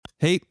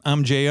Hey,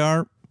 I'm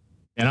JR.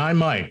 And I'm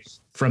Mike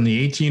from the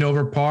 18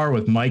 Over Par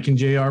with Mike and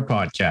JR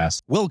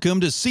podcast.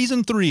 Welcome to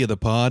Season 3 of the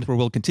pod, where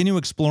we'll continue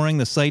exploring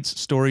the sights,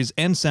 stories,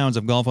 and sounds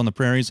of golf on the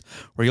prairies,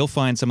 where you'll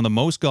find some of the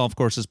most golf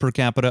courses per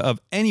capita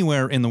of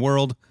anywhere in the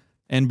world,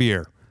 and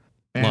beer.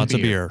 Lots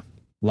of beer.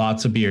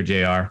 Lots of beer,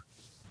 JR.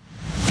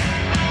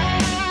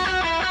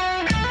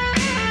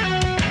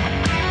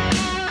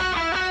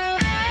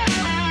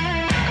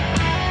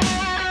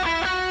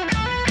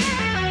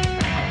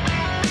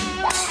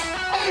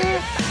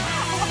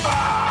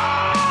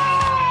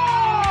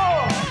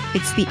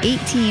 It's the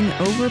 18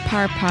 Over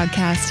Par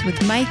podcast with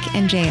Mike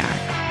and JR.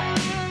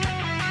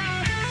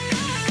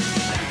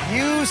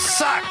 You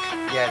suck,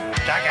 you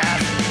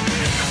jackass.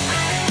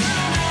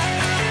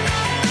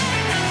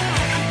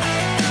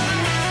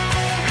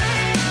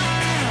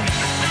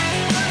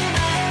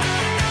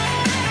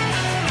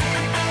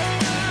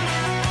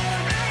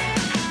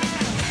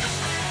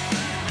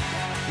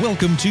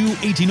 Welcome to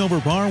 18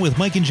 Over Par with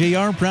Mike and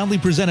JR, proudly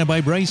presented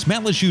by Bryce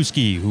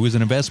Matlashewski, who is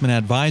an investment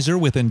advisor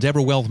with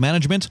Endeavor Wealth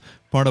Management,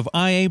 part of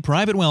IA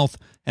Private Wealth,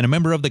 and a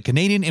member of the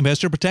Canadian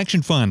Investor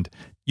Protection Fund.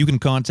 You can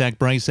contact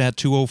Bryce at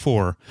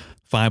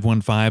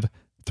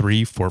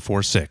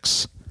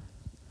 204-515-3446.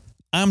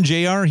 I'm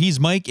JR, he's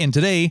Mike, and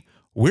today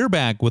we're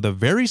back with a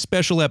very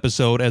special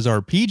episode as our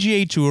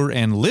PGA Tour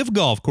and Live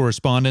Golf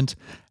correspondent,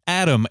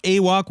 Adam A.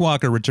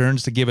 Walker,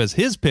 returns to give us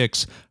his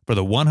picks for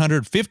the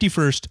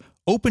 151st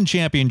Open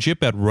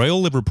Championship at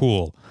Royal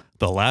Liverpool,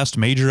 the last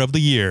major of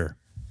the year.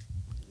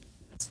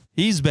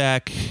 He's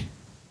back.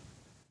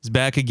 He's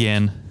back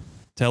again.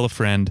 Tell a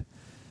friend.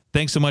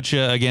 Thanks so much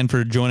again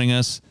for joining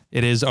us.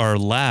 It is our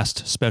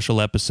last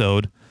special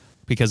episode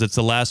because it's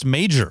the last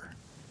major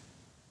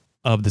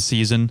of the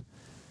season.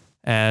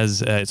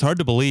 As it's hard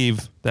to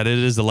believe that it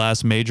is the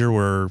last major.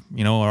 We're,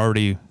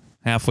 already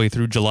halfway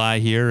through July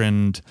here,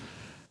 and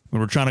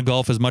we're trying to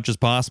golf as much as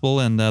possible.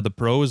 And the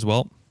pros,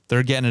 well,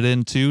 they're getting it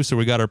in too, so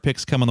we got our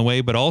picks coming the way.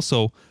 But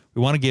also,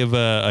 we want to give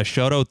a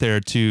shout-out there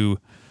to,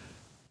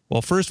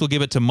 well, first we'll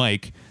give it to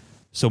Mike.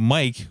 So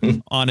Mike,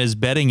 on his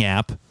betting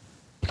app,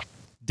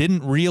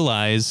 didn't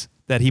realize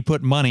that he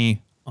put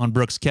money on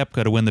Brooks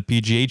Koepka to win the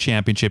PGA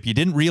Championship. You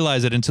didn't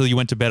realize it until you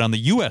went to bet on the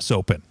U.S.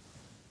 Open.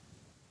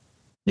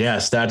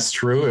 Yes, that's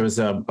true. It was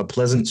a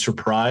pleasant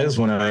surprise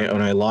when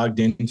I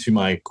logged into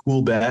my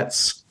Cool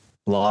Bets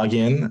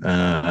login.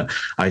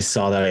 I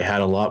saw that I had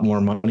a lot more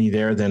money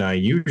there than I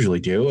usually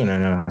do. And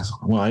I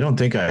don't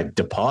think I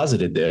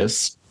deposited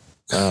this,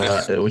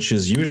 which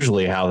is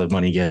usually how the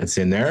money gets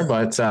in there.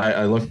 But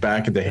I look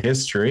back at the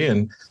history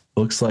and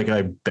looks like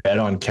I bet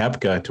on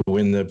Koepka to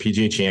win the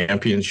PGA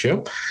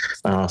Championship.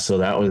 So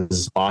that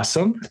was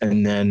awesome.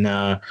 And then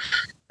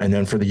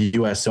for the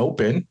US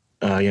Open,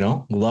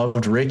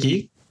 loved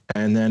Ricky,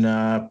 and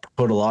then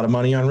put a lot of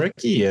money on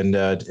Ricky, and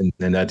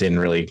then that didn't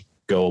really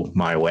go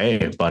my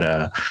way,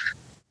 but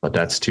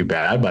that's too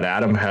bad. But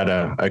Adam had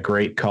a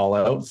great call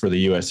out for the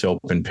US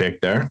Open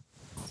pick there.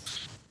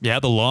 Yeah,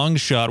 the long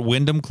shot,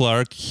 Wyndham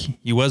Clark.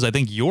 He was, I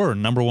think, your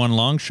number one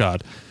long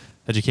shot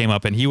that you came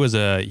up, and he was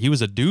a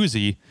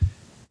doozy.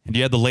 And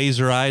you had the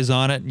laser eyes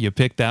on it. And you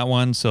picked that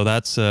one, so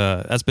that's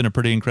been a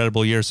pretty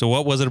incredible year. So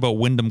what was it about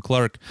Wyndham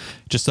Clark?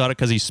 Just thought it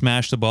because he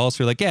smashed the ball,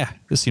 so you're like, yeah,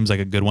 this seems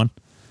like a good one.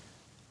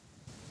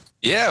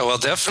 Yeah, well,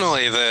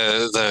 definitely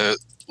the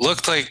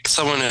looked like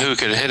someone who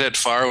could hit it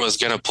far was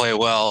going to play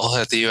well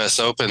at the U.S.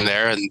 Open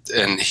there,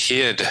 and he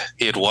had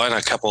won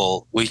a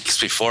couple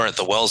weeks before at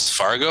the Wells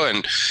Fargo,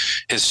 and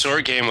his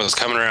short game was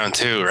coming around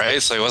too,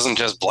 right? So he wasn't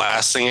just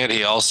blasting it;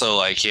 he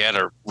also he had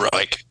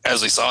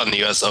as we saw in the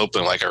U.S.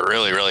 Open, a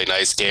really, really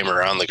nice game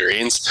around the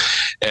greens,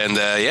 and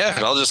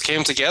it all just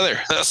came together.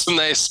 That was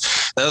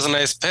a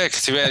nice pick.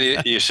 Too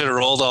bad you should have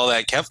rolled all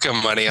that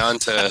Koepka money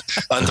onto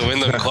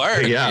Wyndham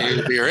Clark. Yeah,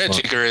 you'd be rich.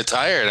 You could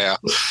retire now.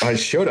 I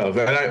should have.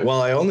 And I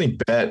only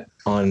bet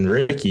on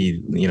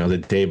Ricky,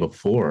 the day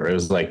before. It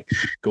was like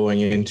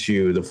going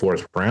into the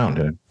fourth round.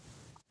 And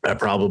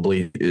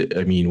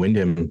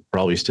Wyndham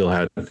probably still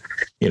had,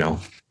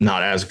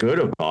 not as good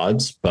of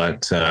odds,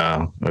 but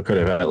I could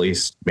have at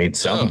least made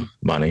some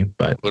money.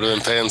 But would have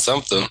been paying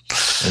something.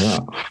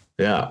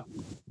 Yeah.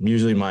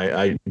 Usually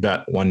I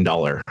bet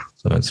 $1,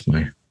 so that's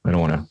I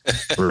don't want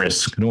to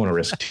risk. I don't want to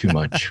risk too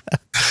much.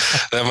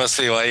 That must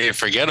be why you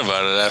forget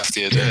about it after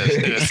you did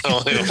it. It's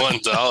only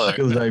 $1.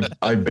 Because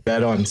I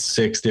bet on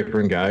 6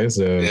 different guys.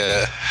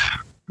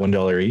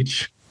 $1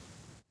 each.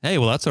 Hey,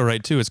 well, that's all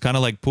right too. It's kind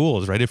of like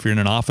pools, right? If you're in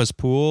an office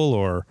pool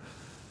or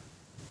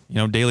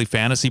daily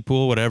fantasy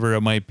pool, whatever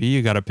it might be,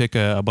 you got to pick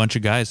a bunch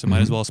of guys. So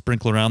might as well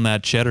sprinkle around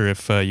that cheddar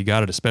if you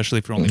got it, especially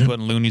if you're only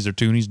putting loonies or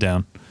toonies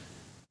down.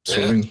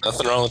 Yeah,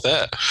 nothing wrong with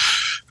that.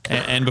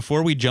 And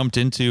before we jumped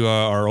into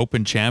our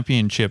Open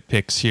Championship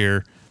picks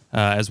here,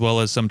 as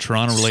well as some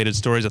Toronto-related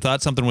stories, I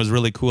thought something was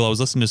really cool. I was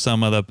listening to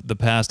some of the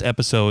past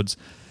episodes,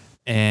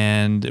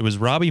 and it was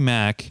Robbie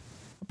Mack.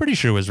 I'm pretty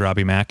sure it was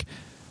Robbie Mack,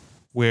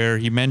 where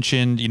he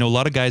mentioned, a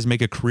lot of guys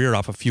make a career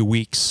off a few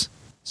weeks.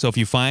 So if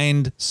you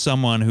find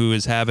someone who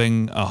is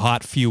having a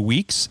hot few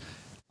weeks,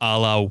 a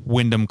la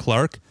Wyndham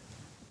Clark,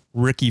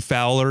 Ricky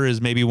Fowler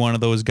is maybe one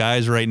of those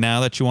guys right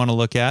now that you want to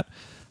look at,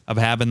 of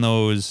having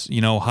those,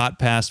 hot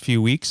past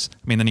few weeks.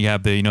 I mean, then you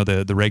have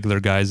the regular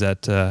guys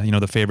that,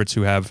 the favorites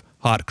who have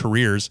hot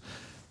careers,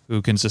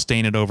 who can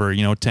sustain it over,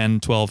 10,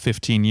 12,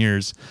 15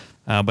 years.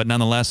 But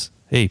nonetheless,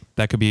 hey,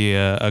 that could be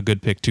a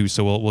good pick too.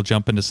 So we'll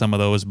jump into some of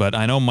those. But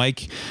I know,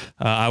 Mike,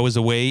 I was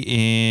away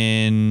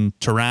in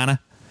Tirana.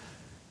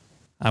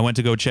 I went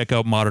to go check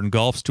out Modern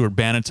Golf. Stuart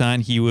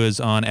Bannatyne, he was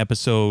on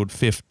episode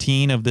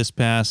 15 of this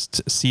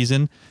past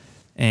season,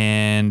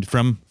 and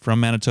from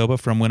Manitoba,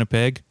 from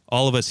Winnipeg.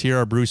 All of us here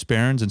are Bruce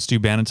Barons, and Stu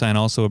Bannatyne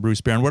also a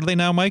Bruce Barron. What are they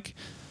now, Mike?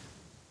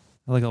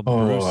 Like a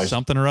Bruce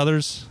something or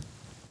others?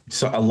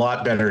 So a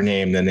lot better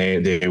name than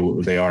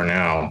they are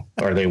now,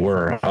 or they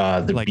were.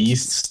 The like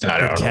Beasts. I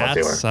don't know what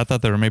they were. I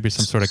thought they were maybe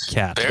some sort of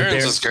cat.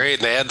 Barons was great.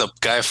 And they had the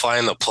guy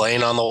flying the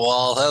plane on the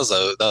wall. That was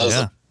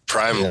a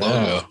prime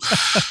logo.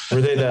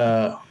 Were they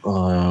the?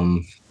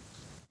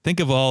 Think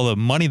of all the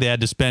money they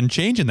had to spend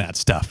changing that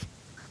stuff.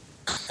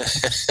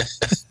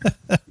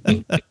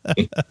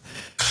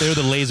 They were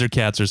the Laser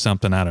Cats or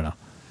something. I don't know.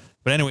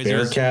 But anyways,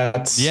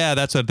 Bearcats. Yeah,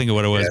 that's what I think of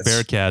what it was. Yes.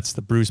 Bearcats,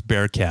 the Bruce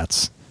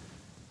Bearcats.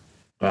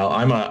 Well,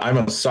 I'm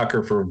a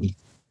sucker for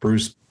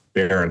Bruce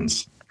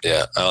Barons.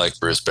 Yeah, I like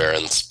Bruce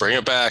Barons. Bring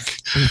it back.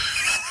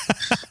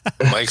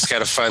 Mike's got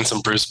to find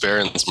some Bruce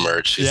Barons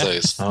merch. He's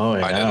always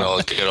finding all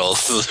the good old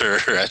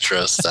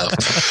retro stuff.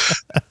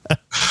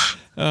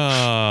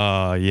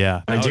 Oh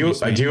yeah, I do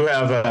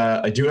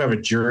have a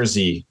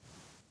jersey,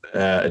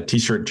 a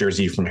T-shirt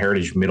jersey from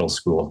Heritage Middle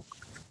School.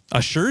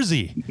 A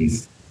jersey.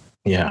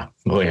 Yeah.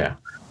 Oh yeah.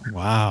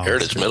 Wow.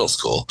 Heritage Middle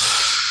School.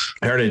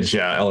 Heritage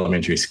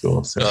Elementary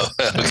School. So. Oh,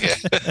 okay.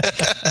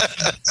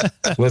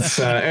 Let's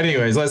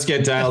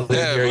get dialed in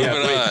here.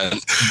 On.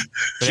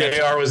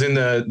 JR was in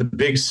the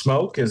Big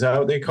Smoke. Is that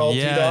what they call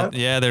T-Dot?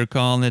 Yeah, they're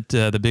calling it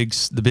the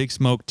Big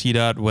Smoke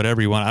T-Dot,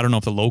 whatever you want. I don't know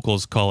if the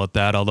locals call it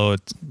that, although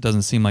it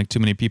doesn't seem like too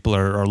many people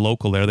are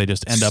local there. They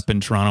just end up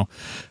in Toronto.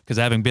 Because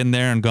having been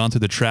there and gone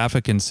through the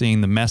traffic and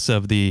seeing the mess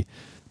of the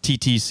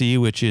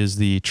TTC, which is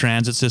the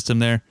transit system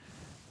there,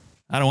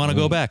 I don't want to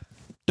go back.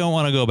 Don't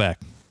want to go back.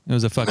 It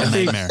was a fucking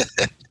nightmare.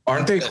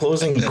 Aren't they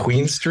closing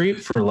Queen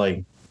Street for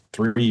like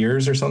 3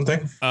 years or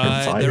something?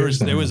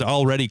 There was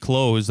already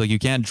closed. Like you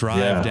can't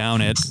drive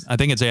down it. I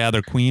think it's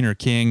either Queen or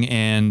King,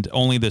 and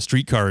only the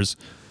streetcars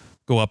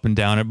go up and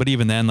down it. But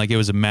even then, like it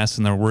was a mess,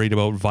 and they're worried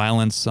about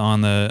violence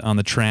on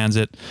the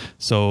transit.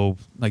 So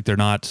like they're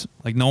not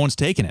like no one's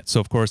taking it. So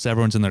of course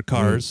everyone's in their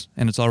cars,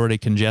 and it's already a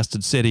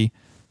congested city.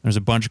 There's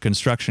a bunch of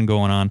construction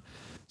going on.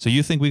 So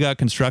you think we got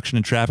construction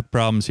and traffic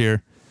problems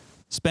here?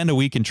 Spend a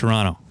week in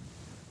Toronto.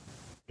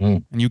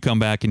 And you come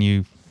back and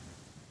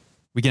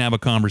we can have a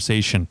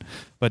conversation.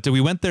 But we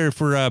went there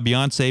for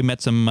Beyonce,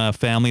 met some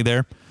family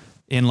there.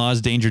 In-laws,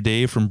 Danger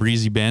Dave from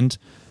Breezy Bend.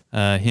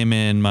 Him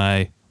and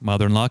my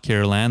mother-in-law,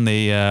 Carol Ann,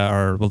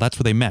 that's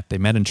where they met. They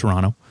met in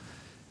Toronto.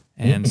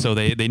 And so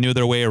they knew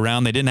their way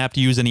around. They didn't have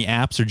to use any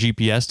apps or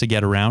GPS to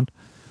get around.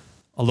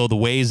 Although the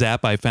Waze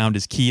app I found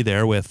is key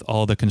there with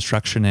all the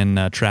construction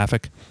and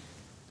traffic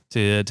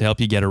to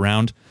help you get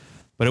around.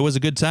 But it was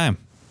a good time.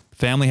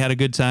 Family had a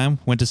good time.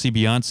 Went to see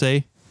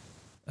Beyonce.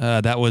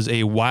 That was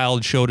a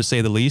wild show, to say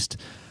the least.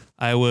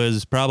 I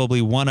was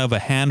probably one of a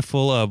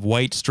handful of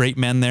white straight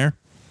men there.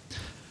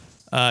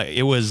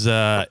 It was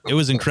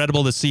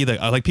incredible to see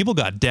that people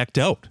got decked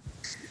out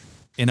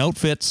in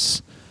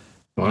outfits.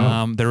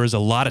 Wow. There was a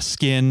lot of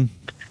skin.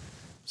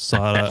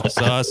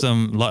 Saw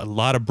some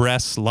lot of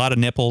breasts, a lot of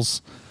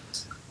nipples.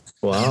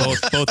 Wow.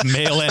 Both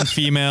male and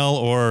female,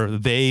 or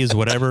theys,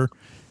 whatever.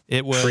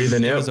 It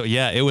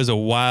was a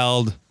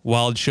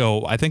wild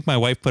show. I think my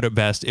wife put it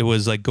best. It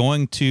was like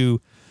going to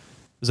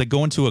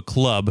a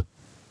club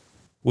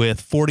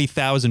with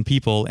 40,000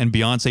 people, and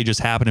Beyonce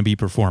just happened to be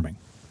performing.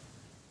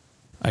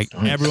 Like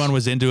everyone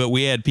was into it.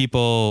 We had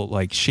people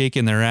like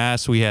shaking their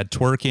ass. We had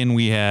twerking.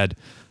 We had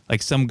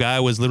like some guy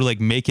was literally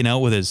like making out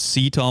with his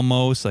seat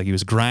almost, like he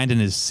was grinding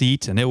his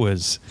seat, and it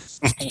was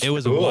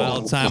a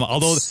wild time.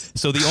 Although,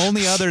 so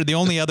the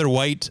only other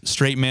white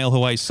straight male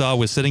who I saw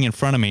was sitting in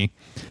front of me,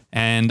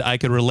 and I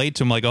could relate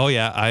to him. Like, oh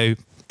yeah,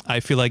 I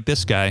feel like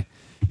this guy.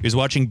 He was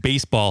watching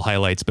baseball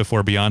highlights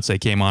before Beyonce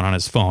came on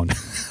his phone.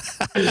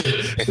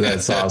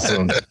 That's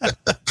awesome.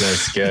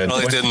 That's good.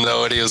 I didn't know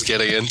what he was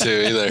getting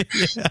into either.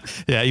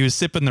 Yeah, he was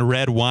sipping the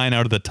red wine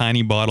out of the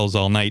tiny bottles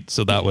all night.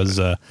 So that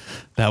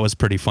was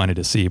pretty funny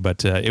to see.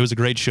 But it was a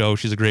great show.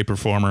 She's a great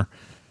performer.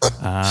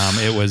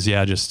 It was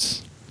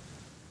just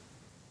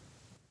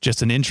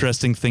an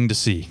interesting thing to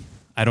see.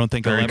 I don't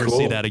think I'll ever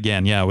see that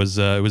again. Yeah, it was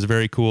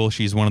very cool.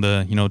 She's one of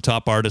the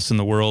top artists in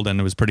the world, and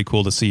it was pretty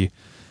cool to see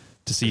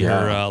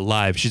her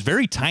live. She's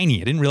very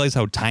tiny. I didn't realize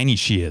how tiny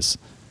she is.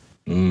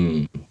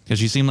 Because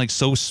she seemed like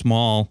so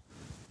small,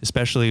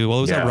 especially, it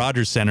was at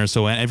Rogers Center,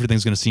 so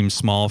everything's going to seem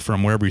small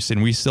from wherever you're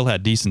sitting. We still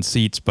had decent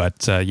seats,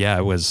 but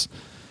it was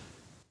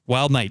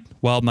wild night.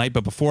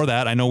 But before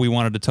that, I know we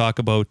wanted to talk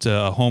about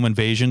a home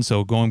invasion,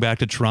 so going back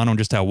to Toronto and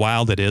just how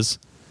wild it is.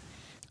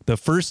 The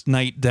first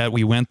night that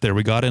we went there,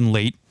 we got in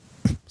late,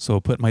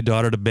 so put my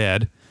daughter to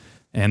bed.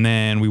 And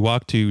then we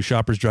walked to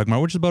Shoppers Drug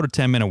Mart, which is about a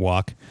 10-minute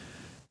walk.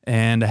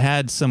 And I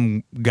had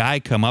some guy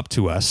come up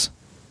to us,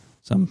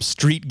 some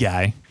street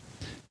guy,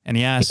 and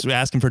he asked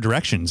him for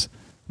directions.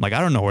 I'm like, I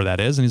don't know where that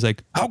is. And he's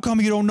like, how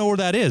come you don't know where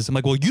that is? I'm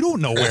like, well, you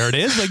don't know where it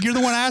is. Like, you're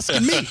the one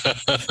asking me.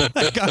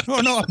 Like, I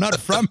don't know. I'm not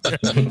from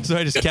here. So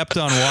I just kept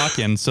on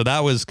walking. So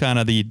that was kind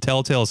of the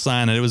telltale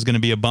sign that it was going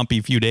to be a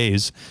bumpy few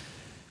days.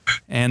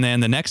 And then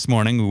the next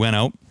morning, we went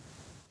out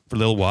for a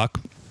little walk,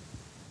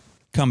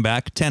 come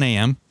back, 10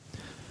 a.m.,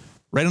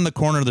 right on the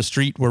corner of the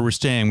street where we were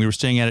staying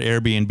at an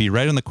Airbnb,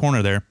 right on the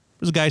corner there's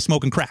a guy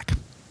smoking crack.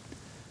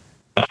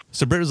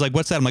 So Britt was like,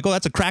 what's that? I'm like, oh,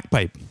 that's a crack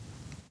pipe.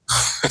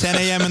 10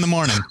 a.m. in the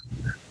morning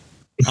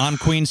on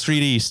Queen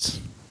Street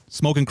East,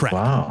 smoking crack.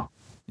 Wow.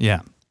 Yeah.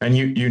 And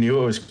you knew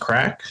it was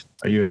crack?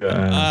 Are you?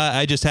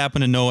 I just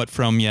happen to know it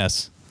from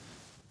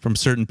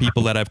certain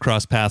people that I've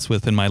crossed paths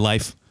with in my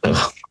life.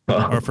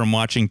 Or from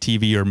watching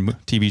TV or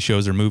TV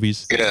shows or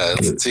movies. Yeah,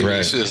 it's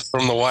TV shows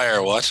from The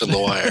Wire, watching The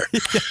Wire.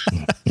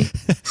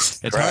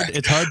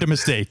 It's hard to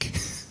mistake.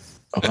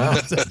 Wow,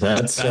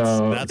 that's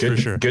good, for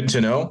sure. Good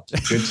to know.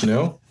 Good to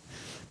know.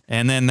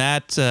 And then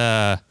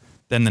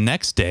then the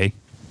next day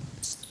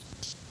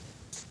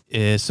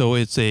is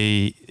it's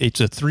a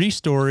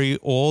 3-story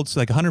old, it's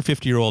like a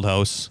 150-year-old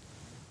house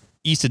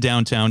east of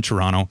downtown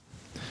Toronto.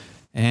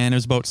 And it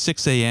was about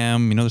 6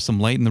 a.m. There's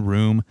some light in the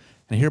room.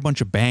 And I hear a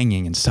bunch of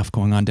banging and stuff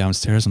going on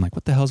downstairs. I'm like,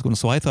 what the hell's going on?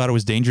 So I thought it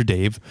was Danger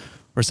Dave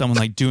or someone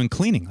like doing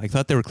cleaning. I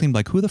thought they were cleaning.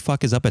 Like, who the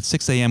fuck is up at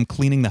 6 a.m.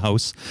 cleaning the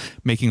house,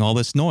 making all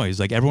this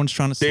noise? Like, everyone's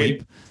trying to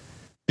sleep.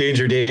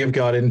 Danger Dave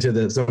got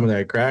into some of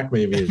that crack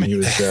maybe, and he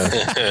was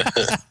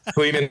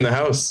cleaning the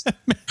house.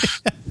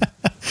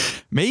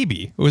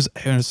 Maybe. It was.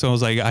 So I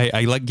was like,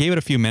 I gave it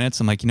a few minutes.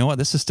 I'm like, you know what?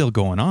 This is still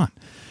going on.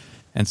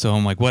 And so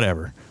I'm like,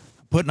 whatever.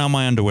 I'm putting on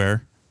my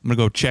underwear. I'm going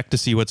to go check to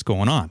see what's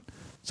going on.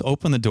 So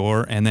open the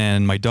door, and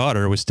then my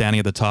daughter was standing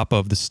at the top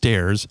of the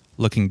stairs,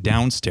 looking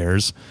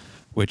downstairs,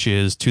 which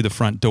is to the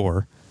front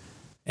door,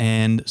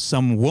 and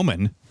some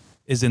woman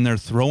is in there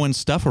throwing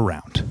stuff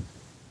around.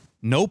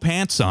 No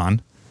pants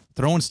on,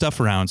 throwing stuff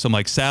around. So I'm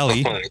like,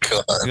 Sally,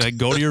 like,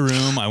 go to your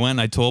room. I went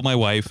and I told my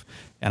wife,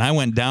 and I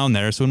went down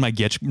there. So in my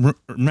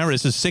remember,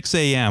 this is 6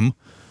 a.m.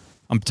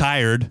 I'm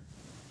tired.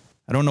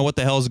 I don't know what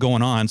the hell is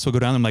going on. So I go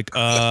down there. I'm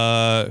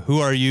like,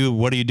 who are you?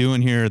 What are you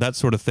doing here? That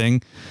sort of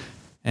thing.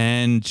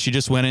 And she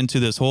just went into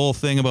this whole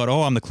thing about,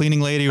 oh, I'm the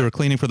cleaning lady. We're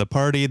cleaning for the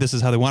party. This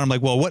is how they want. I'm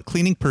like, well, what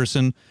cleaning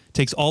person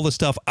takes all the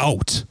stuff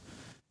out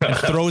and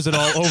throws it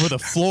all over the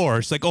floor?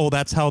 She's like, oh,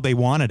 that's how they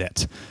wanted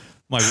it.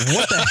 I'm like,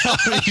 what the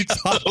hell are you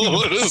talking about?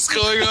 What is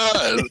going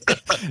on?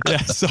 Yeah,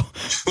 so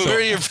where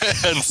are your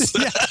pants?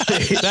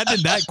 Yeah,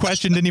 that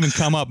question didn't even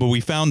come up, but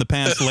we found the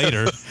pants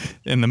later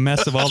in the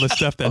mess of all the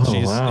stuff that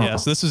wow. Yeah,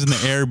 so this is in the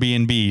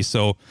Airbnb.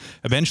 So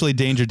eventually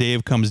Danger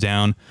Dave comes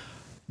down,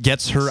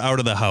 gets her out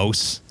of the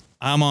house.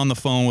 I'm on the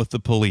phone with the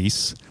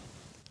police,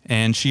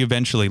 and she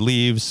eventually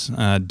leaves.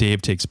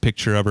 Dave takes a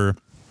picture of her.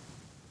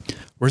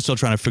 We're still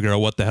trying to figure out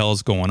what the hell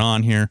is going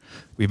on here.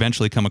 We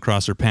eventually come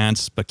across her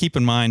pants, but keep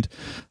in mind,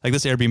 like,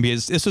 this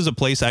Airbnb this was a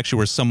place actually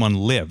where someone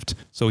lived.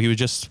 So he was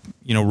just,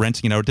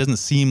 renting it out. It doesn't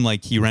seem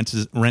like he rents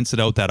it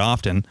out that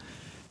often.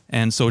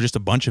 And so just a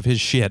bunch of his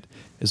shit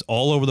is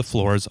all over the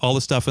floors. All the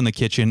stuff in the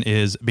kitchen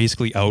is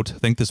basically out. I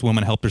think this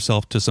woman helped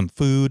herself to some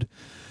food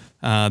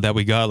that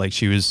we got. Like,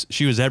 she was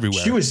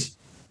everywhere.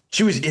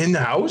 She was in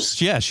the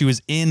house? Yeah, she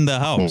was in the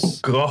house. Oh,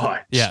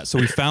 God. Yeah, so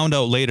we found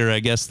out later, I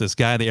guess this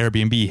guy, the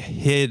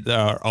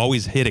Airbnb,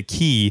 always hid a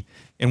key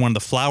in one of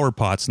the flower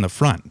pots in the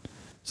front.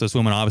 So this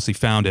woman obviously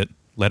found it,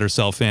 let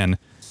herself in,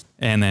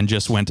 and then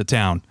just went to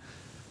town,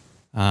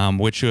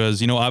 which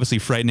was, obviously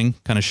frightening,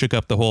 kind of shook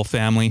up the whole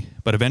family.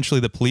 But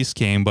eventually the police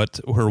came. But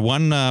her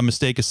one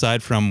mistake,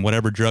 aside from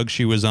whatever drug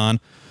she was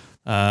on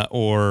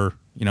or,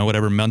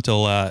 whatever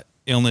mental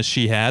illness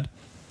she had,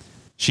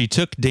 she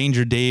took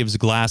Danger Dave's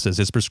glasses,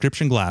 his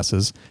prescription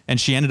glasses, and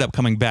she ended up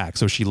coming back.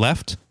 So she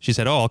left. She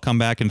said, I'll come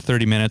back in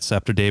 30 minutes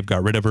after Dave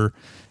got rid of her.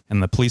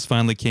 And the police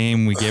finally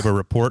came. We gave her a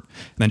report.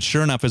 And then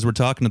sure enough, as we're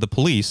talking to the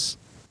police,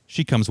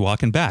 she comes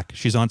walking back.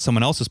 She's on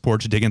someone else's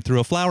porch digging through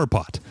a flower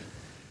pot.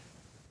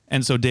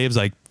 And so Dave's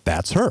like,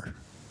 that's her.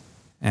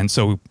 And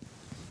so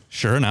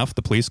sure enough,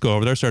 the police go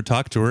over there, start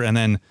talking to her. And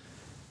then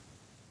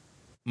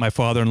my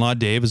father-in-law,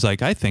 Dave, is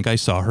like, I think I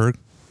saw her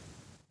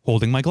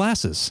holding my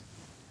glasses.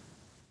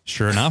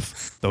 Sure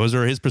enough, those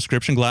are his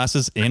prescription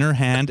glasses in her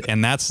hand,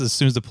 and that's as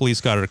soon as the police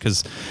got her,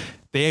 because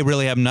they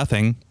really have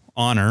nothing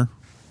on her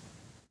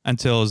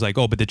until it was like,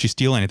 oh, but did she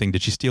steal anything?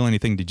 Did she steal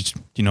anything? Do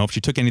you know if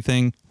she took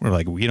anything? We're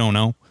like, we don't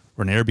know.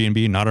 We're an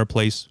Airbnb, not our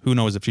place. Who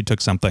knows if she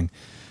took something?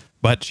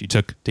 But she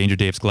took Danger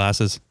Dave's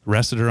glasses,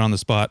 arrested her on the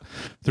spot,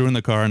 threw her in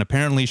the car, and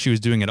apparently she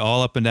was doing it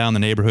all up and down the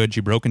neighborhood.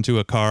 She broke into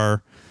a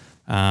car.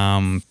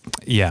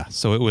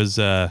 So it was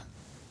a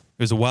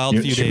wild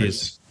few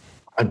days.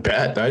 I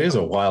bet that is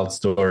a wild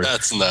story.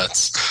 That's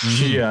nuts.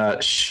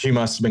 She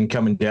must have been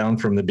coming down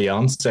from the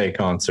Beyonce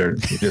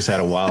concert. She just had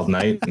a wild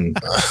night and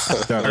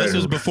started. This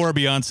was before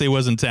Beyonce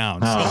was in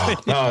town.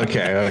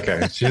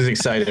 Okay. She's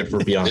excited for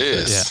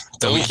Beyonce. Yeah.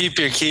 Don't keep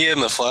your key in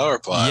the flower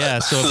pot. Yeah,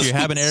 so if you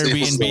have an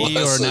Airbnb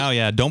or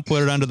now, don't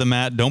put it under the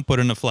mat. Don't put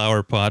it in a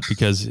flower pot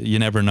because you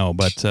never know.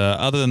 But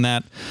other than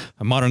that,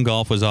 Modern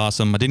Golf was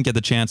awesome. I didn't get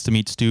the chance to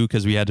meet Stu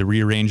because we had to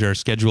rearrange our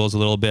schedules a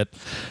little bit.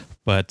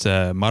 But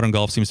Modern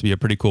Golf seems to be a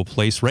pretty cool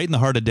place, right in the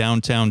heart of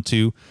downtown,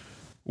 too,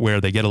 where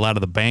they get a lot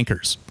of the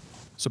bankers.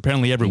 So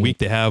apparently every week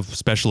they have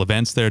special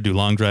events there, do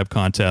long drive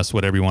contests,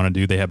 whatever you want to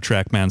do. They have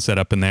TrackMan set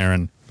up in there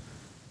and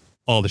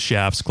all the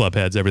shafts, club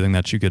heads, everything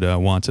that you could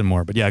want and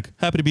more. But yeah,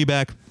 happy to be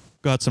back.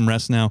 Got some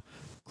rest now.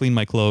 Clean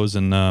my clothes,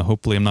 and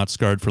hopefully I'm not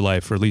scarred for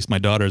life, or at least my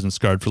daughter isn't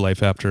scarred for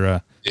life after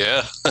a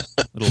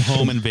little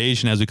home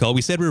invasion, as we call it.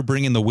 We said we were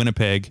bringing the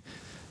Winnipeg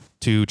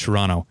to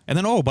Toronto. And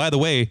then, by the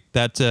way,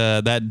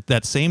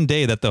 that same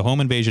day that the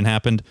home invasion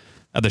happened,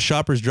 at the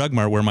Shoppers Drug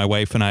Mart where my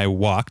wife and I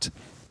walked,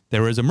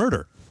 there was a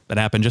murder that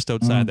happened just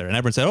outside there. And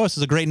everyone said, this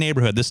is a great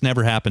neighborhood. This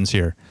never happens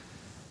here.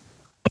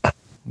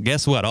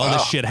 Guess what? All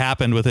this shit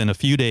happened within a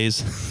few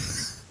days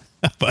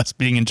of us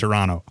being in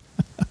Toronto.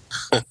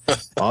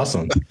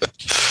 Awesome.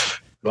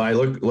 Well, I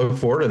look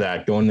forward to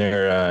that, going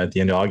there at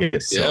the end of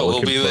August. Yeah,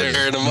 we'll be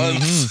there in a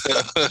month.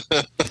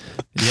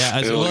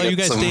 Yeah, well, you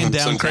guys staying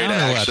downtown? Some great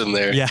action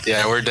there.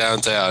 Yeah, we're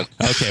downtown.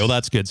 Okay, well,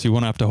 that's good. So you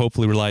won't have to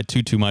hopefully rely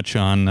too much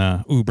on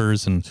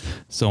Ubers and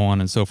so on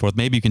and so forth.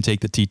 Maybe you can take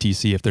the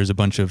TTC if there's a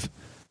bunch of,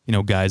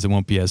 guys that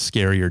won't be as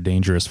scary or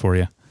dangerous for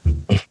you.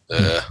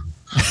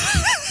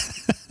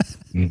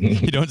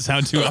 You don't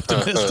sound too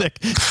optimistic.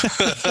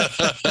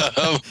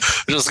 I'm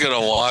just going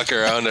to walk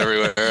around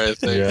everywhere, I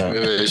think. Yeah.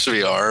 Maybe I should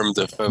be armed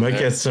if I'm Might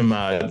get some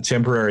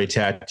temporary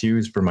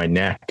tattoos for my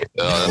neck.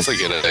 Oh, that's a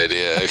good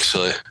idea,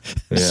 actually.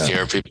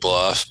 Scare people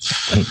off.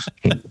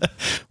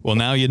 Well,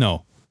 now you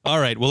know. All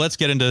right, well, let's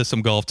get into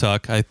some golf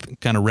talk. I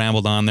kind of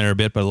rambled on there a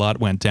bit, but a lot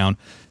went down.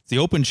 It's the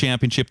Open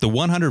Championship, the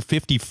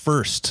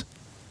 151st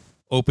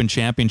Open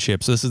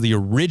Championship. So this is the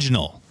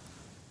original,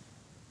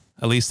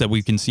 at least that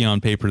we can see on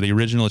paper, the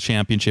original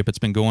championship. It's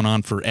been going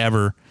on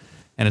forever,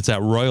 and it's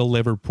at Royal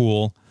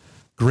Liverpool.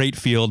 Great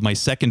field, my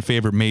second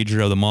favorite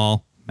major of them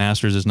all.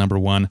 Masters is number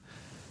one.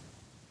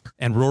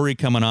 And Rory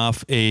coming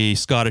off a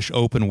Scottish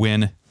Open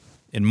win.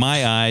 In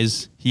my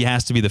eyes, he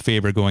has to be the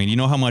favorite going. You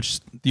know how much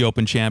the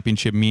Open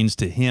Championship means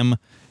to him?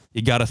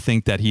 You got to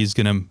think that he's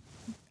going to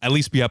at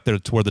least be up there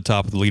toward the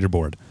top of the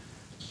leaderboard.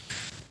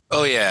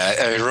 Oh, yeah.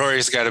 I mean,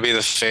 Rory's got to be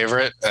the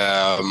favorite.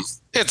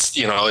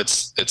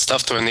 It's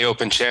tough to win the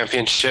Open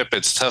Championship.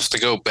 It's tough to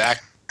go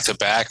back to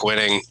back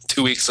winning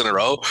 2 weeks in a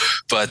row.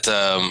 But,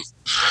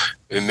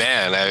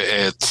 man,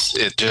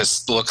 it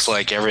just looks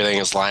like everything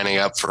is lining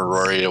up for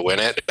Rory to win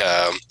it.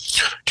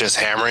 Just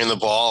hammering the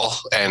ball.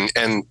 And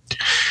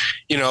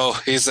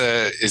he's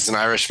an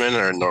Irishman,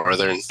 or a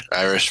Northern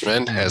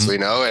Irishman, as we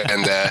know.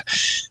 And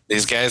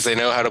these guys, they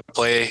know how to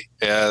play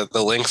the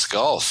links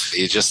golf.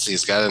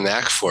 He's got a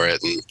knack for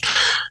it. And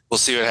we'll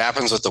see what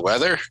happens with the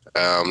weather.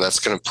 That's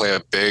going to play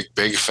a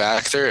big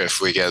factor.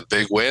 If we get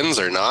big wins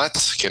or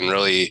not, can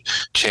really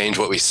change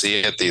what we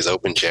see at these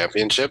Open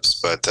Championships.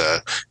 But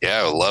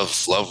I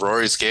love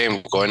Rory's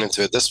game going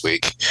into it this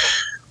week.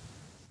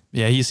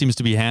 Yeah, he seems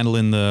to be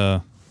handling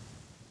the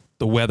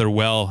weather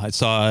well. I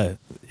saw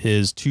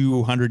his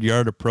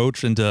 200-yard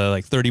approach into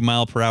like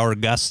 30-mile-per-hour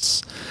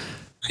gusts.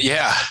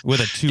 Yeah, with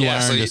a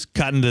 2-iron just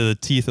cut into the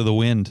teeth of the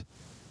wind.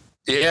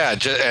 Yeah,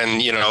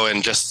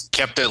 and just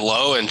kept it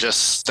low and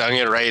just stung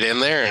it right in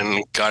there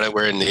and got it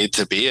where it needed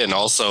to be. And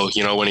also,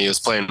 when he was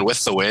playing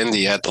with the wind,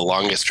 he had the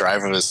longest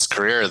drive of his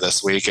career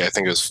this week. I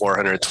think it was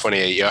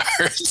 428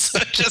 yards.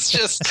 It's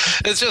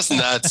just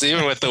nuts.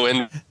 Even with the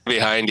wind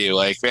behind you,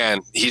 like,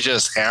 man, he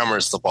just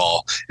hammers the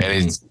ball and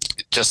he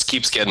just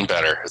keeps getting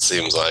better, it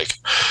seems like.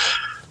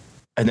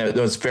 And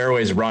those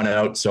fairways run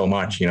out so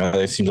much,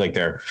 it seems like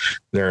they're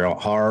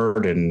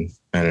hard and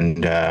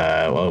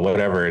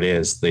whatever it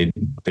is, the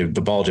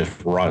ball just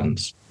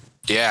runs.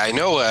 Yeah, I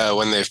know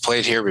when they've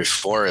played here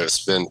before,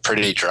 it's been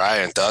pretty dry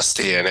and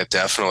dusty, and it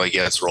definitely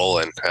gets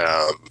rolling.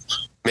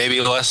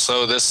 Maybe less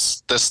so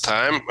this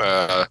time.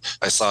 I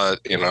saw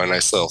a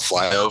nice little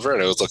flyover,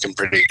 and it was looking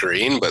pretty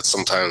green. But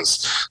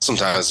sometimes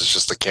it's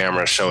just the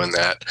camera showing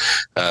that.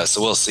 So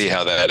we'll see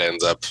how that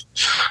ends up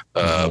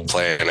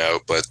playing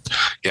out. But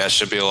yeah, it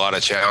should be a lot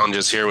of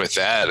challenges here with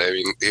that. I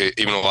mean,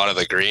 even a lot of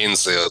the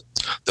greens,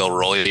 they'll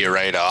roll you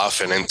right off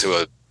and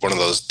into one of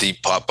those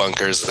deep pot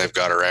bunkers that they've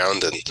got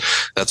around, and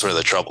that's where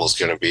the trouble is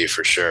going to be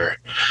for sure.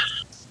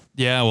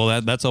 Yeah,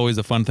 well, that's always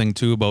a fun thing,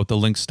 too, about the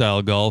link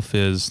style golf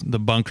is the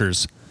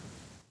bunkers.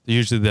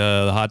 Usually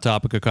the hot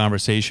topic of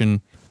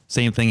conversation.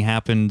 Same thing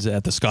happened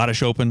at the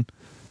Scottish Open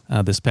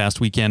this past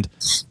weekend.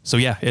 So,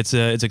 yeah, it's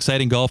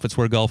exciting golf. It's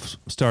where golf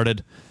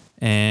started.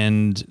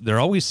 And there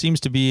always seems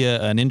to be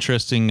an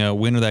interesting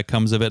winner that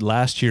comes of it.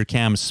 Last year,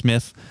 Cam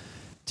Smith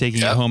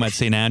taking it home at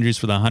St. Andrews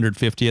for the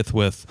 150th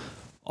with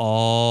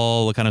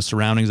all the kind of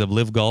surroundings of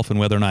Live Golf and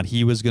whether or not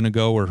he was going to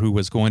go or who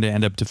was going to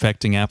end up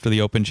defecting after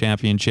the Open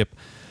Championship.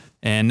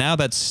 And now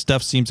that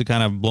stuff seems to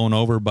kind of blown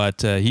over,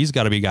 but he's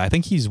got to be a guy. I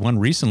think he's won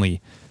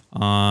recently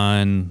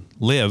on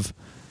Live,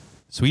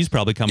 so he's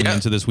probably coming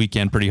into this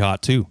weekend pretty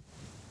hot too.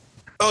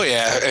 Oh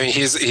yeah, I mean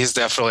he's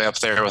definitely up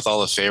there with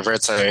all the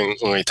favorites. I mean,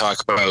 when we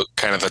talk about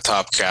kind of the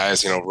top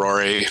guys,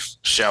 Rory,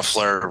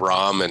 Scheffler,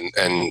 Rahm,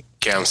 and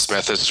Cam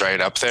Smith is right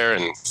up there,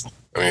 and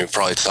I mean,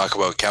 probably talk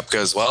about Koepka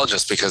as well,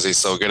 just because he's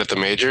so good at the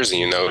majors,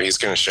 and he's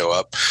going to show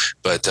up.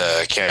 But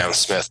Cam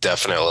Smith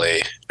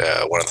definitely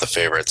one of the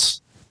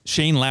favorites.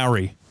 Shane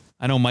Lowry,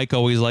 I know Mike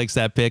always likes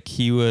that pick.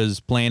 He was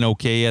playing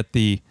okay at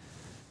the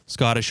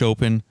Scottish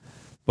Open,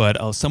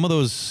 but some of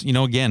those,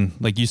 again,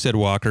 like you said,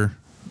 Walker,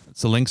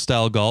 it's a link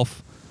style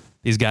golf.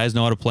 These guys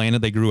know how to play in it.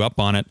 They grew up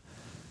on it.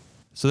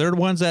 So they're the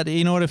ones that,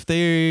 if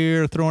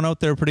they're throwing out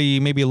there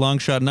maybe a long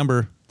shot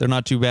number, they're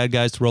not too bad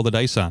guys to roll the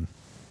dice on.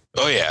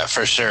 Oh yeah,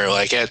 for sure.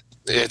 Like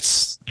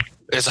it's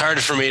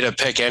hard for me to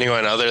pick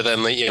anyone other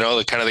than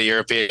the kind of the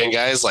European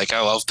guys. Like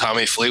I love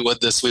Tommy Fleetwood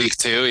this week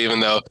too,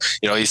 even though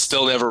he's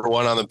still never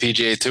won on the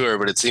PGA Tour,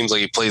 but it seems like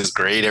he plays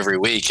great every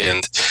week,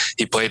 and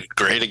he played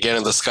great again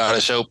in the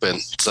Scottish Open.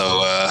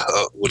 So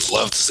would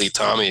love to see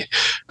Tommy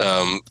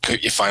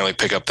you finally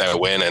pick up that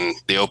win, and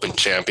the Open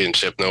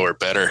Championship nowhere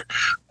better.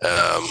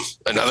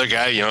 Another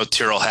guy,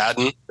 Tyrrell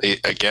Hatton,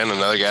 again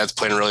another guy that's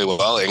playing really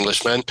well,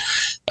 Englishman.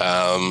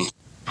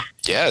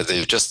 Yeah,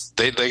 they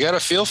got a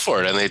feel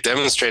for it, and they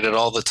demonstrate it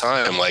all the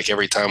time. Like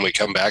every time we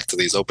come back to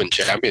these Open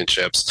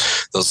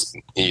Championships,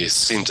 you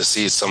seem to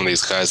see some of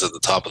these guys at the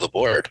top of the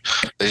board.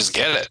 They just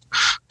get it.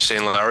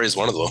 Shane Lowry is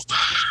one of them.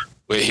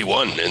 He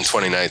won in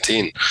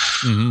 2019.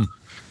 Mm-hmm.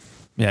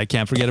 Yeah, I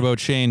can't forget about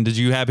Shane. Did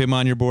you have him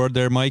on your board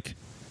there, Mike?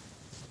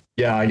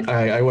 Yeah,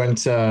 I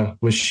went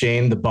with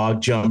Shane, the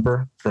bog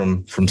jumper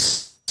from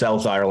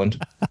South Ireland.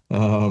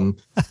 I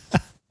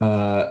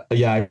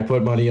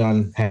put money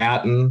on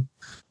Hatton.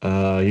 He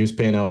was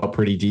paying out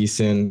pretty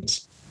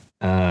decent.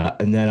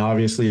 And then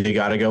obviously you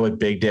got to go with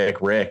Big Dick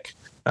Rick.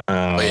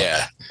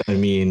 I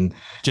mean,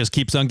 just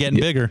keeps on getting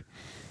bigger.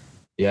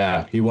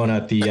 Yeah. He won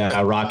at the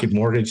Rocket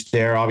Mortgage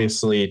there,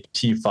 obviously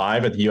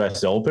T5 at the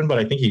US Open, but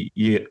I think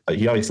he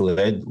obviously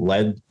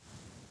led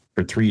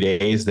for 3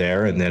 days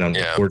there. And then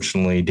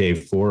unfortunately day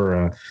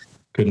 4,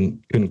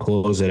 couldn't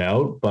close it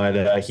out,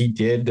 but he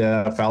did.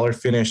 Fowler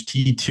finished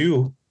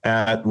T2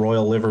 at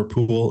Royal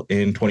Liverpool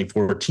in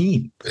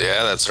 2014.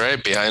 Yeah, that's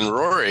right, behind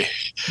Rory.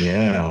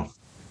 Yeah,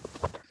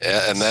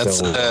 and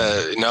that's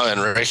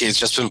and Ricky's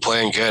just been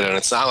playing good, and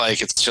it's not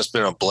like it's just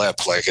been a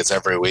blip. Like it's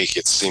every week.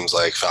 It seems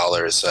like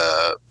Fowler's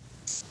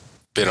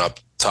been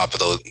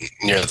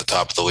near the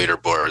top of the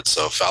leaderboard.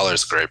 So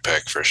Fowler's a great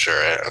pick for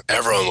sure.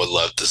 Everyone would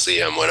love to see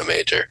him win a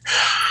major.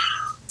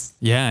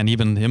 Yeah, and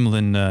even him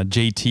and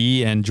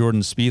JT and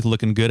Jordan Spieth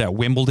looking good at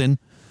Wimbledon.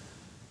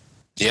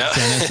 Yeah.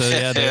 So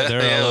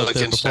they're all out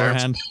there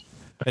beforehand.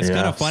 It's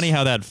kind of funny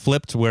how that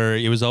flipped, where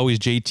it was always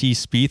JT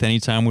Spieth.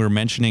 Anytime we were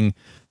mentioning,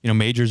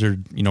 majors or,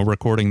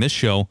 recording this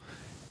show,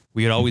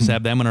 we would always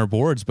have them on our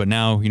boards. But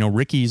now,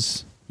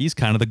 Ricky's, he's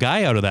kind of the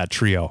guy out of that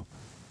trio.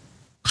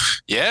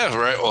 Yeah,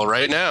 right. Well,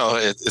 right now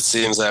it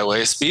seems that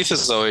way. Spieth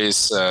is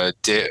always,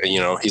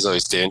 he's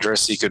always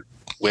dangerous. He could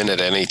win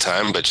at any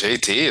time, but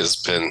JT has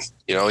been,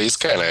 he's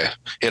kind of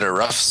hit a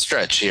rough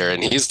stretch here,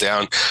 and he's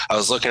down. I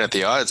was looking at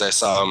the odds. I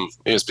saw him.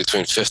 He was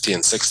between 50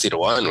 and 60 to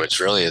 1, which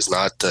really is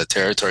not the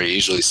territory you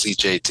usually see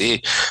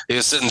JT. He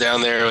was sitting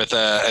down there with,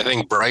 I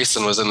think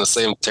Bryson was in the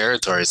same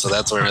territory, so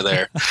that's where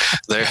they're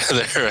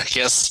I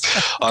guess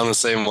on the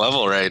same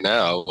level right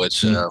now.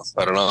 Which I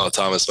don't know.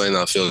 Thomas might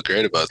not feel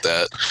great about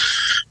that.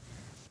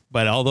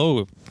 But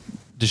although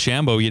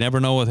DeChambeau, you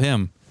never know with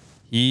him.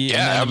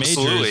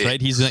 Absolutely. Majors,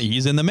 right?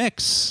 He's in the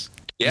mix.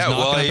 Yeah,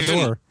 well, I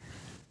even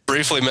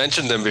briefly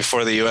mentioned him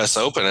before the U.S.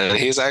 Open, and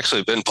he's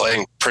actually been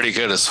playing pretty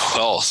good as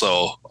well.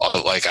 So,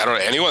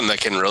 anyone that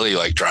can really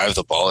drive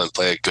the ball and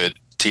play a good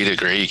tee to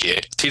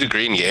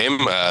green game.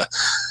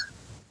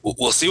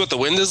 We'll see what the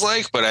wind is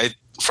like, but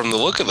from the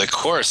look of the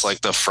course,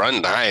 the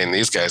front 9,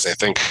 these guys, I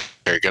think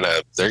they're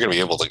gonna be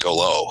able to go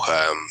low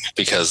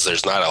because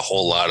there's not a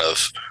whole lot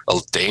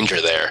of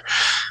danger there.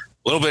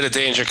 A little bit of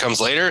danger comes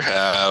later.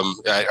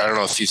 I don't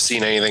know if you've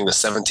seen anything. The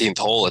 17th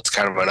hole, it's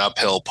kind of an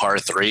uphill par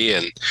 3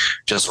 and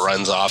just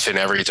runs off in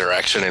every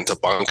direction into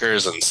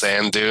bunkers and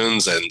sand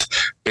dunes, and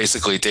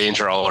basically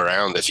danger all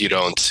around if you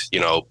don't,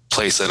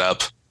 place it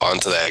up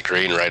onto that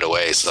green right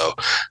away. So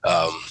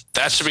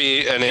that should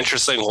be an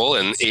interesting hole.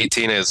 And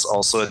 18 is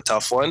also a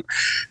tough one.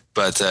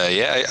 But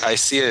I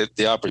see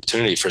the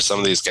opportunity for some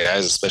of these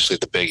guys, especially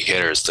the big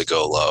hitters, to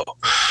go low.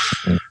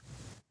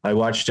 I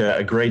watched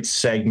a great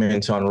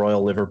segment on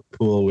Royal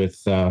Liverpool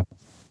with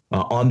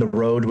On the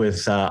Road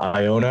with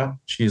Iona.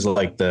 She's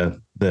like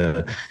the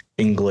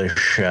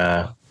English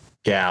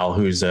gal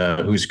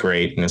who's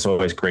great, and it's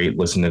always great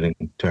listening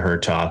to her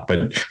talk.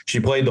 But she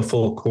played the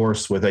full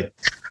course with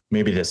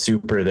maybe the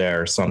super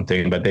there or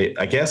something. But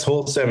I guess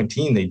hole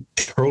 17, they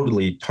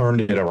totally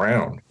turned it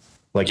around.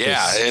 Like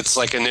it's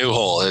like a new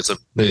hole. It's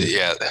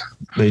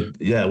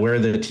where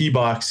the tee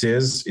box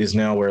is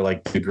now where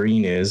like the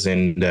green is,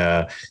 and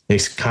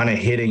it's kind of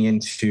hitting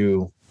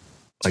into,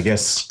 I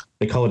guess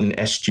they call it an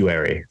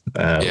estuary.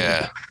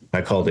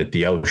 I called it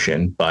the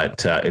ocean,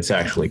 but it's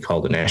actually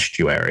called an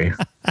estuary.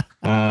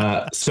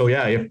 So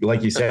yeah, if,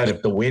 like you said,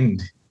 if the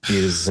wind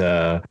is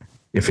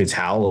if it's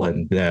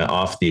howling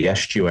off the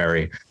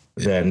estuary,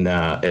 then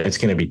it's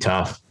going to be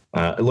tough.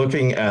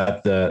 Looking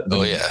at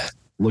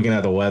looking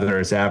at the weather,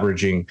 it's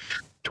averaging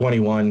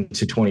 21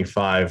 to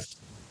 25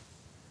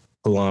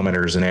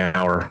 kilometers an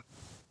hour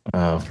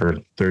for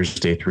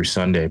Thursday through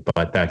Sunday,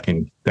 but that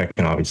can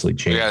obviously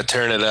change. We got to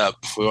turn it up.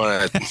 We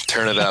want to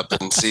turn it up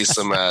and see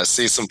some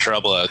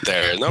trouble out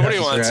there. Nobody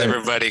wants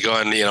everybody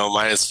going,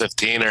 minus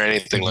 15 or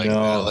anything like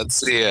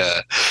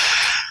that.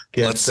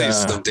 Let's see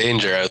some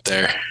danger out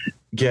there.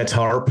 Get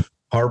harp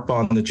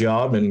on the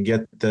job and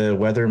get the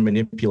weather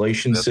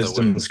manipulation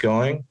systems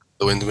going.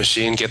 The wind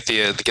machine, get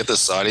the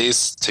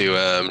Saudis to,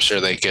 I'm sure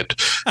they could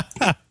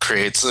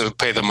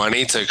pay the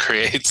money to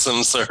create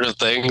some sort of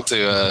thing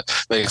to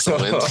make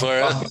some wind for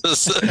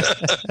us.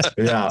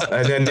 Yeah,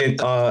 and then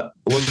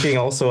looking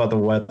also at the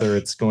weather,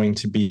 it's going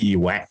to be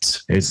wet.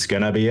 It's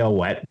going to be a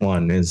wet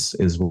one is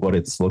what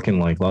it's looking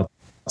like. Lots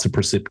of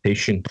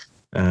precipitation.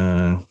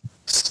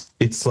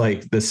 It's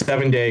like the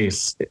 7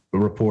 days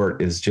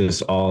report is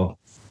just all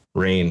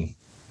rain.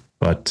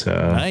 But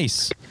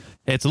nice.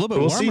 It's a little bit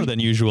warmer than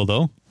usual,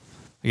 though.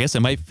 I guess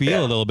it might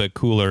feel a little bit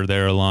cooler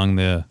there along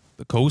the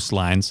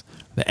coastlines,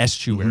 the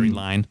estuary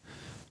line.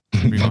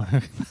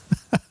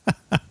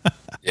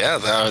 Yeah,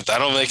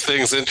 that'll make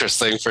things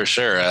interesting for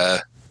sure. I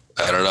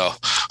don't know.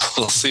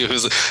 We'll see we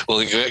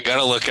got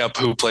to look up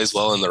who plays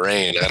well in the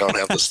rain. I don't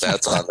have the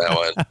stats on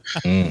that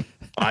one.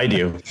 I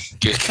do.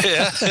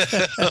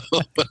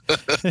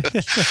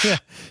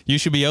 You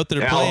should be out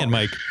there playing,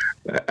 Mike.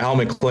 Al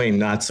McLean,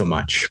 not so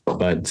much,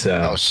 but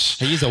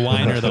he's a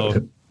whiner,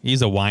 though.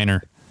 He's a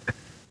whiner.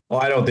 Well,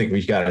 I don't think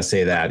we got to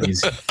say that.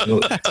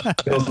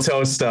 He'll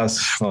toast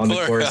us on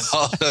the course.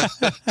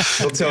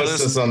 He'll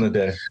toast us on the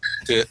day.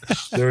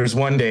 There was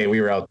one day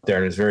we were out there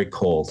and it was very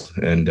cold,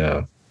 and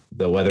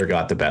the weather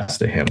got the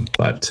best of him.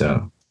 But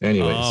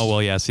anyways. Oh,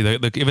 well, yeah. See,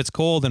 if it's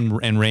cold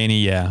and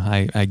rainy,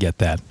 yeah, I get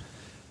that.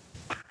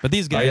 But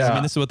these guys, I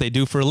mean, this is what they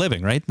do for a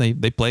living, right?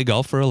 They play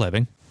golf for a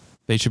living.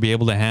 They should be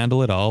able to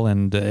handle it all.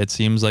 And it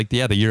seems like,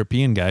 the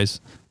European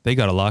guys, they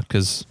got a lot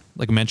because,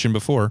 like I mentioned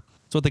before,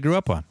 it's what they grew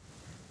up on.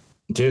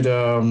 Did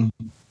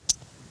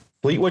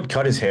Fleetwood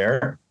cut his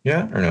hair?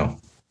 Yeah or no?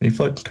 Did he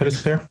cut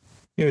his hair?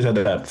 He always had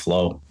that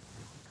flow.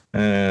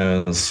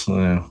 I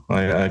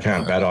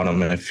can't bet on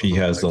him if he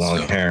has the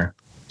long hair.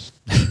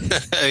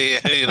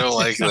 Yeah, you don't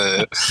like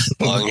the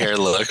long hair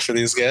look for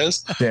these guys?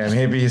 Damn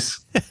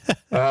hippies.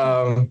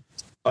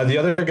 The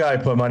other guy I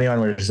put money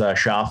on was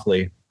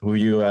Shoffley, who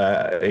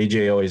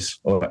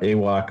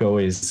AWOC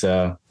always,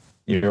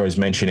 you're always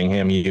mentioning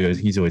him.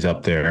 He's always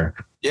up there.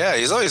 Yeah,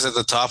 he's always at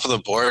the top of the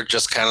board.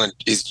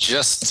 He's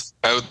just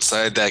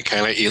outside that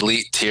kind of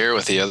elite tier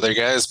with the other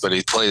guys, but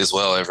he plays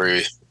well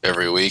every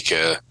week.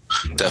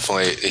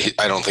 Definitely,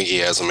 I don't think he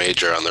has a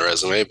major on the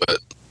resume, but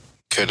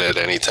could at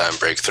any time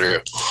break through.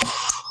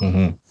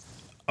 Mm-hmm.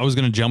 I was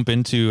going to jump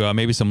into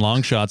maybe some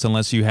long shots,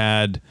 unless you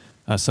had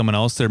someone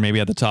else there, maybe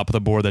at the top of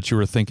the board that you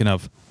were thinking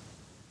of.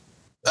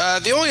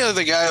 The only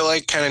other guy I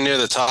like kind of near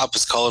the top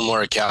is Colin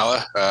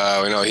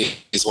Morikawa. We know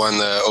he's won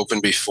the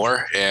Open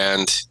before,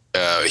 and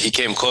he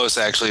came close.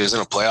 Actually, he was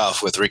in a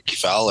playoff with Ricky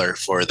Fowler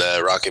for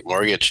the Rocket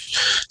Mortgage.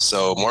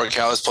 So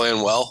Morikawa's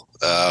playing well.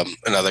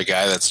 Another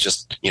guy that's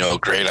just,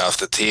 great off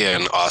the tee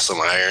and awesome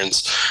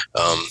irons.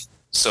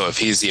 So if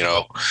he's,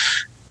 a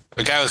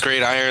guy with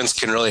great irons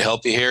can really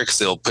help you here because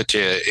they'll put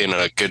you in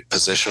a good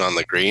position on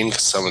the green,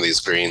 because some of these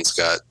greens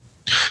got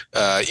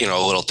a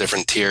little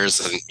different tiers,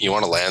 and you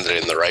want to land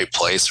it in the right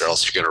place, or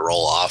else you're going to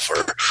roll off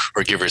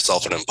or give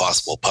yourself an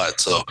impossible putt.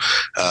 So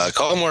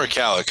Colin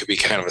Morikawa could be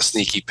kind of a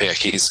sneaky pick.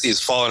 He's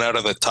fallen out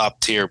of the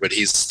top tier, but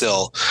he's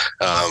still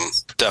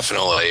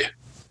definitely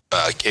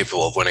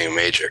capable of winning a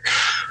major.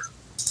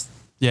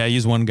 Yeah,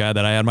 he's one guy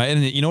that I had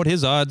and you know what,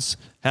 his odds,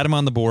 had him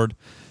on the board.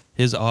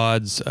 His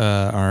odds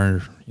are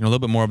a little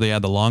bit more of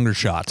the longer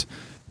shot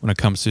when it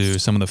comes to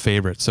some of the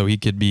favorites. So he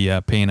could be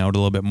paying out a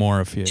little bit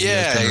more if he's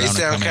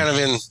down kind of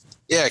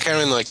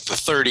in like the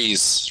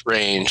 30s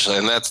range,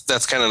 and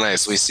that's kind of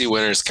nice. We see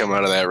winners come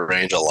out of that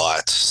range a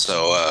lot,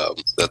 so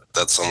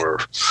that's somewhere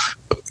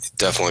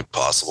definitely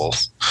possible.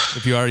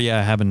 If you are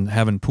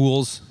having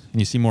pools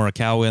and you see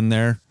Morikawa in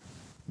there,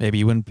 maybe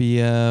you wouldn't be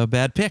a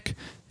bad pick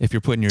if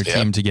you're putting your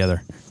team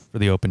together for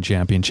the Open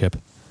Championship.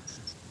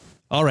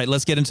 All right,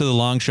 let's get into the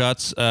long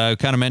shots.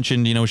 Kind of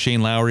mentioned,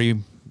 Shane Lowry.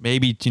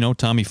 Maybe,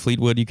 Tommy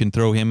Fleetwood, you can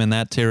throw him in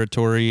that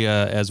territory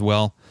as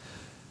well.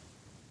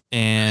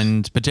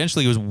 And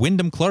potentially it was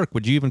Wyndham Clark.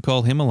 Would you even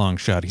call him a long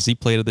shot? Because he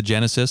played at the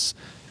Genesis.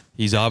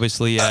 He's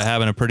obviously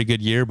having a pretty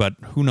good year, but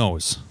who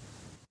knows?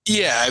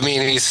 Yeah, I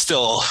mean, he's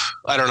still,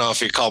 I don't know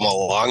if you call him a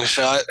long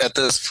shot at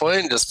this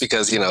point, just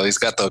because, you know, he's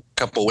got the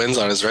couple wins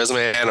on his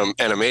resume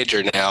and a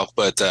major now,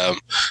 but I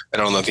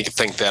don't know if you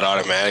think that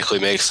automatically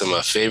makes him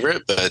a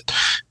favorite, but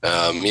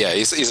yeah,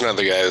 he's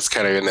another guy that's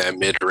kind of in that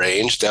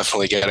mid-range,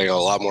 definitely getting a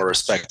lot more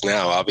respect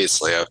now,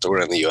 obviously, after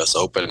winning the U.S.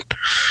 Open.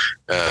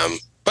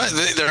 But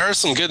there are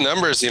some good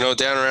numbers, you know,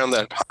 down around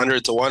that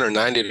 100 to 1 or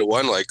 90 to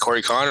 1, like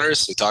Corey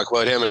Connors. We talk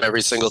about him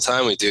every single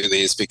time we do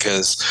these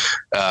because,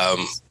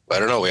 I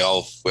don't know, we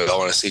all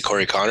want to see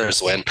Corey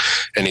Connors win,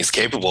 and he's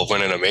capable of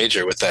winning a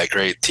major with that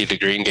great tee to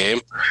green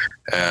game.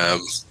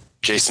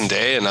 Jason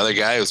Day, another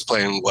guy who's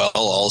playing well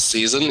all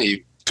season.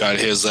 He got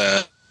his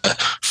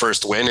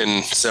first win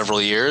in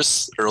several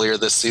years earlier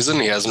this season.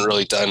 He hasn't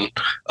really done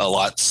a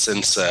lot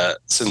since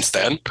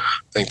then.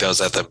 I think that was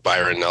at the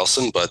Byron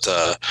Nelson, but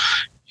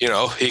you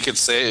know, he could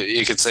say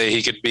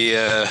he could be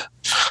a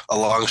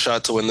long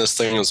shot to win this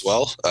thing as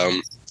well.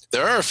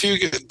 There are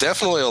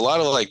definitely a lot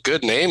of like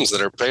good names that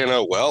are paying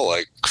out well,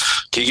 like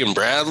Keegan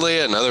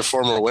Bradley, another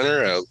former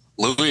winner,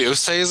 Louis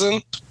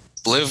Oosthuizen,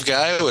 Liv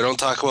guy. We don't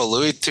talk about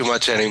Louis too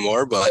much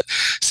anymore, but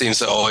seems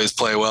to always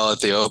play well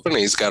at the Open.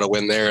 He's got a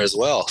win there as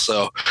well.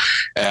 So,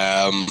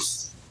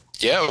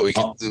 yeah, we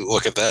can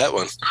look at that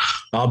one.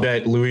 I'll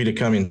bet Louis to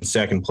come in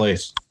second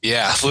place.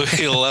 Yeah,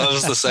 Louis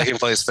loves the second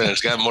place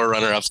finish. Got more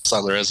runner-ups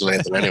on the resume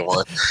than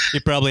anyone. He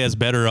probably has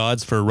better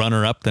odds for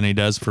runner-up than he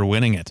does for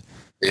winning it.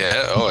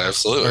 Yeah, oh,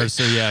 absolutely. Or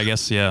so, yeah, I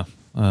guess, yeah.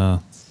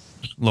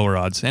 Lower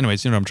odds.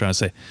 Anyways, you know what I'm trying to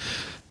say.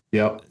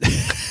 Yep.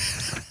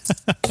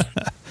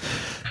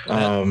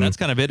 That's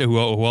kind of it. Who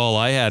all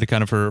I had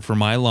kind of for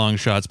my long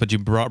shots. But you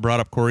brought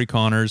up Corey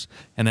Connors,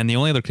 and then the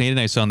only other Canadian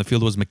I saw on the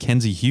field was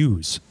Mackenzie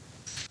Hughes.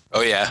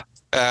 Oh yeah,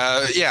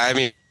 yeah. I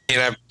mean,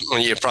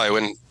 you probably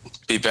wouldn't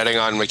be betting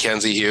on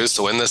Mackenzie Hughes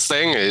to win this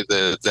thing.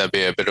 That'd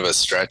be a bit of a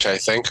stretch, I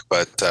think.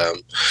 But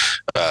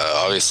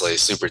obviously,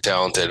 super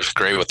talented,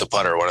 great with the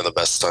putter, one of the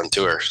best on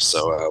tour.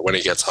 So when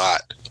he gets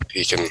hot,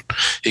 he can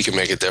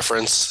make a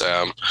difference.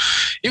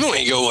 Even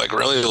when you go like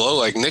really low,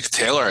 like Nick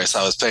Taylor, I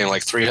saw was paying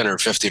like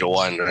 350 to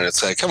 1, and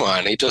it's like, come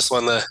on, he just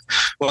won the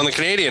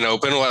Canadian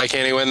Open. Why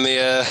can't he win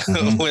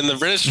the win the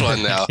British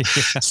one now?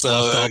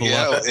 So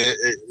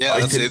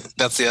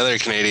that's the other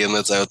Canadian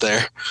that's out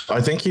there.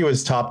 I think he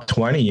was top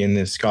 20 in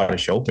the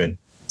Scottish Open.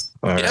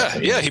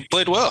 Yeah, he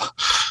played well.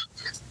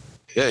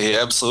 Yeah, he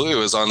absolutely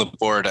was on the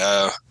board.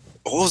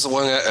 What was the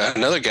one?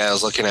 Another guy I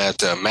was looking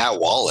at, Matt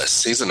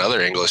Wallace. He's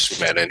another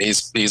Englishman, and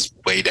he's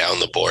way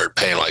down the board,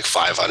 paying like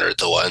 500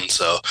 to 1.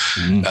 So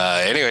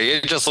anyway,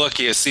 you just look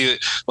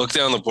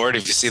down the board.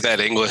 If you see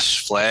that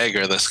English flag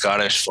or the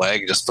Scottish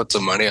flag, just put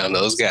some money on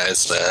those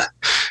guys.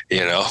 You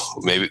know,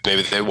 maybe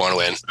they want to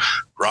win.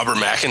 Robert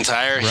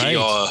McIntyre,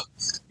 right.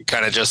 He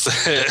kind of just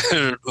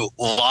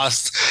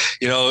lost.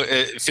 You know,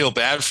 feel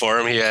bad for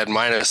him. He had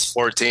minus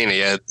 14. He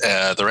had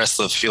the rest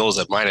of the field was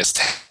at minus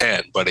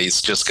 10, but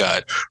he's just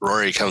got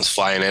Rory comes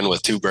flying in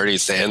with 2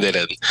 birdies to end it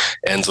and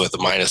ends with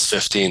a minus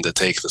 15 to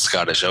take the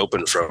Scottish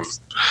Open from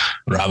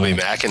Robbie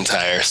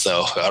McIntyre.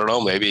 So I don't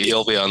know. Maybe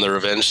he'll be on the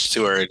revenge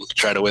tour and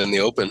try to win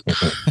the Open.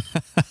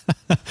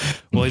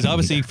 Well, he's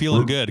obviously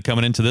feeling good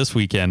coming into this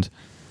weekend.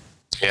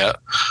 Yeah.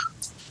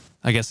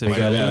 I guess if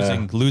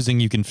you're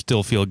losing, you can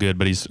still feel good,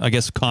 but he's, I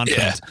guess,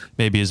 confident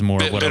maybe is more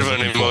bit of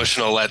an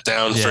emotional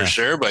letdown for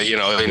sure, but, you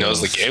know, he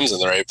knows the game's in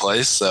the right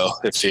place. So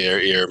if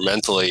you're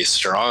mentally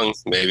strong,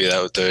 maybe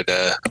that would,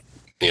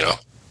 you know,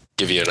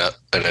 give you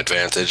an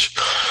advantage.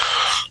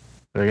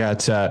 They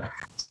got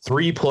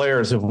 3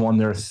 players have won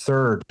their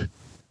 3rd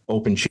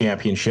Open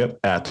Championship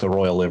at the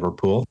Royal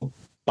Liverpool.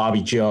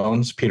 Bobby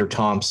Jones, Peter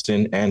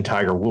Thompson, and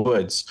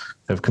Woods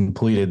have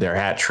completed their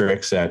hat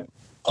tricks at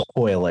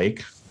Hoyle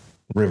Lake.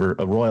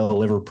 Royal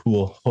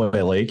Liverpool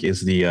Hoyle Lake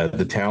is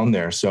the town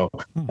there. So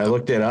I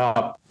looked it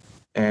up,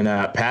 and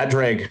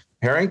Padraig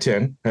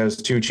Harrington has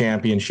 2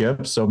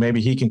 championships, so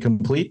maybe he can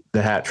complete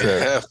the hat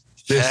trick.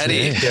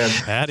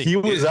 Paddy. He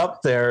was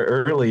up there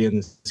early in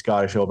the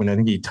Scottish Open. I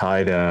think he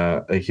tied.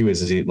 He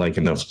was like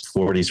in the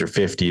 40s or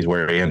 50s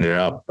where he ended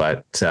up.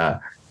 But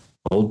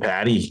old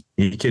Paddy,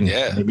 he can.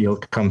 Maybe he'll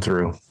come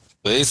through.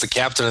 Well, he's the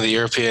captain of the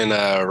European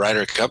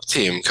Ryder Cup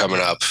team coming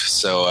up.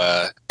 So,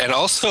 and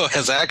also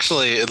has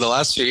actually in the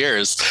last few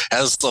years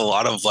has a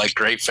lot of like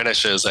great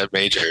finishes at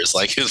majors.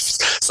 Like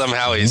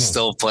somehow he's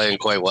still playing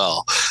quite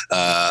well.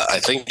 I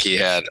think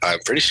I'm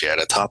pretty sure he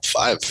had a top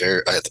 5 at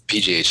the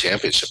PGA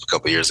Championship a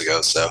couple years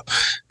ago. So,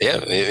 yeah,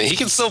 he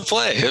can still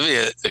play. It'd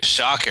be a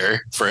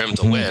shocker for him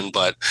to win,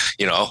 but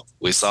you know,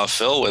 we saw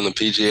Phil win the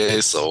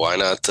PGA, so why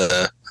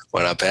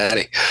not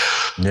Paddy?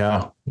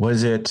 Yeah.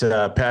 Was it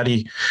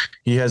Paddy?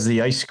 He has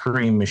the ice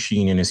cream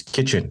machine in his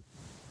kitchen.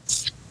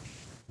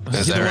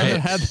 Is that right?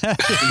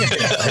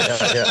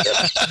 Yeah.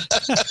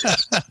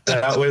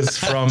 That was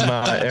from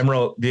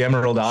the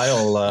Emerald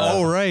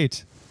Isle.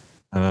 Right.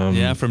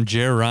 From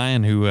Jer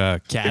Ryan, who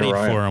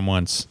caddied for him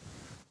once.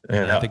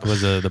 Yeah. I think it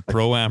was the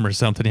Pro-Am or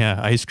something. Yeah,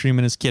 ice cream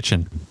in his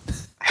kitchen.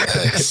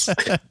 Nice.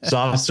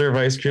 Soft serve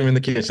ice cream in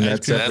the kitchen.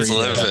 That's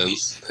living.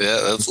 Yeah,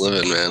 that's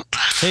living, man.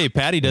 Hey,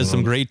 Patty does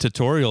some great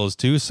tutorials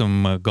too.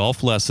 Some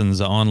golf lessons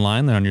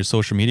online there on your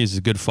social media is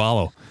a good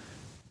follow.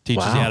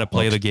 Teaches you how to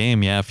play the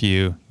game. Yeah, if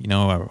you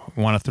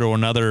want to throw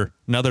another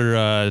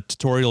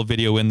tutorial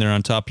video in there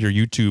on top of your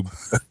YouTube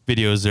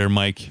videos there,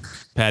 Mike,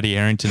 Patty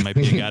Arrington might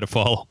be a guy to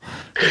follow.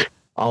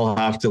 I'll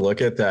have to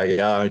look at that.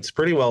 Yeah, it's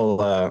pretty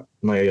well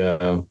my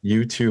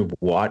YouTube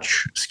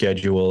watch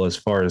schedule as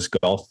far as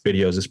golf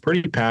videos is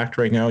pretty packed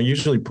right now.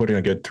 Usually put in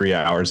a good 3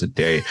 hours a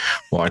day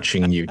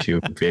watching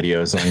YouTube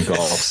videos on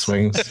golf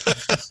swings.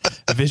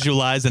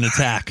 Visualize and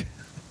attack.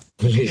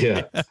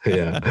 Yeah.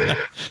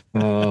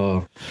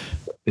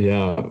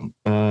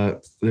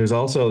 There's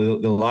also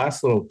the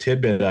last little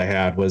tidbit I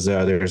had was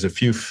there's a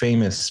few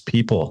famous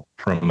people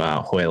from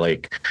Hoy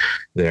Lake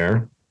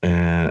there.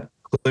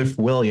 Cliff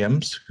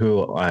Williams,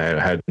 who I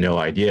had no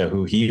idea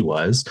who he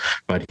was,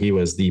 but he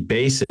was the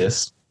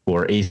bassist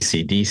for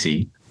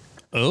AC/DC.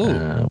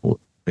 Oh,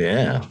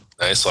 yeah.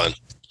 Nice one.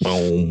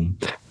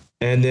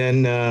 And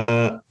then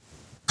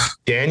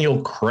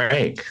Daniel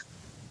Craig.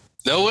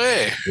 No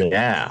way.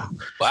 Yeah.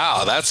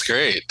 Wow, that's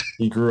great.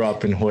 He grew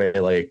up in Hoy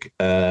Lake.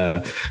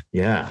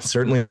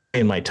 Certainly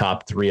in my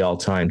top 3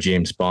 all-time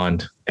James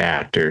Bond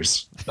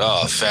actors.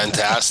 Oh,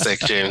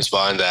 fantastic James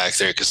Bond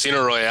actor.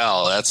 Casino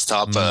Royale, that's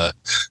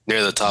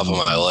near the top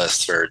of my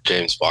list for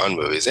James Bond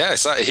movies. Yeah, I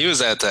saw he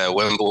was at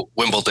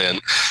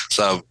Wimbledon,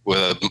 so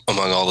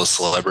among all the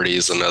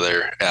celebrities and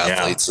other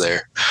athletes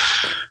there.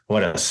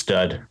 What a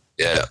stud.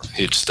 Yeah,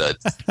 huge stud.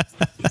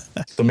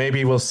 So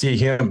maybe we'll see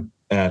him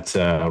at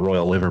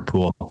Royal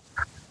Liverpool.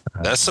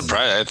 That's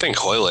surprising. I think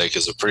Hoy Lake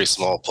is a pretty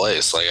small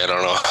place. Like, I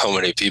don't know how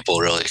many people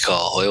really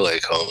call Hoy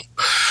Lake home.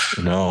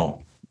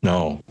 No.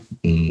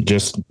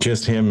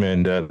 Just him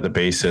and the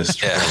bassist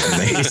from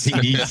the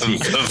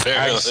AC/DC.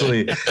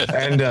 Actually,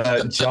 and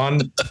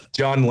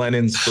John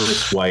Lennon's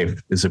first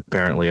wife is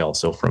apparently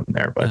also from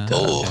there, but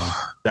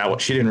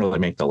she didn't really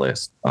make the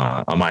list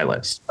on my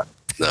list.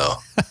 No,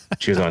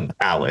 she was on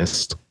our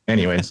list.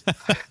 Anyways,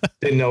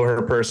 didn't know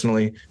her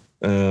personally,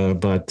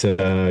 but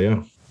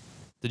yeah.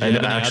 Did you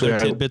have any other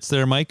tidbits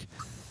there, Mike?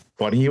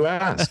 Funny you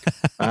ask.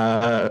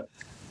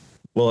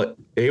 Well,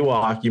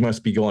 AWOC, you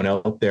must be going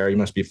out there. You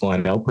must be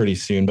flying out pretty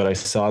soon. But I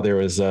saw there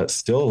was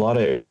still a lot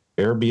of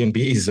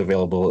Airbnbs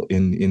available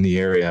in the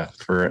area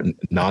for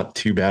not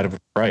too bad of a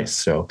price.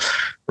 So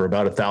for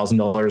about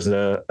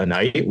 $1,000 a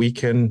night, we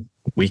could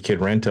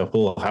rent a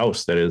whole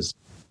house that is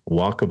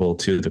walkable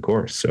to the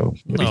course. So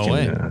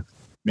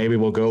maybe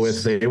we'll go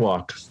with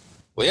AWOC.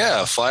 Well,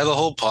 yeah, fly the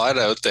whole pod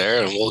out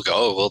there, and we'll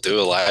go. We'll do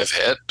a live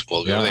hit.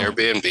 We'll go to the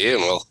Airbnb,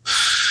 and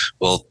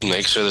we'll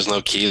make sure there's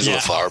no keys in the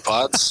flower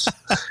pots.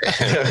 I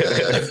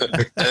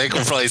think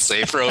we're probably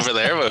safer over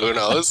there, but who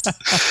knows?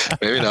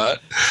 Maybe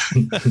not.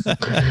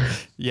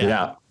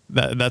 Yeah.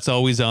 That's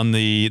always on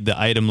the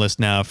item list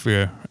now.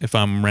 If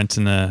I'm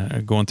renting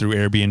going through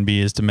Airbnb,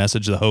 is to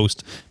message the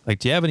host like,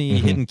 do you have any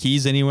hidden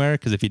keys anywhere?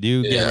 Because if you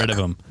do, get rid of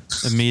them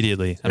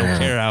immediately. I don't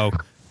care how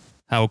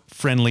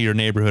friendly your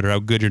neighborhood or how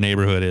good your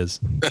neighborhood is.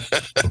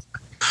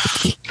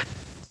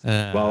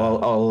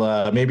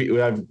 I'll maybe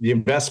the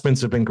investments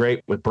have been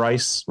great with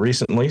Bryce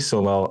recently,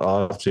 so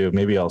I'll have to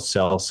I'll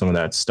sell some of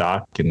that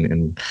stock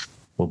and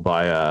we'll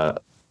buy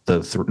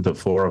the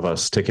 4 of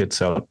us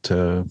tickets out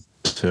to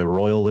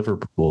Royal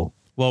Liverpool.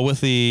 Well, with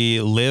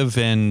the Live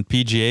and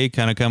PGA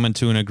kind of coming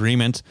to an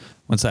agreement,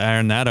 once I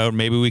iron that out,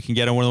 maybe we can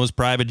get on one of those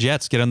private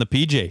jets, get on the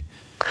PJ,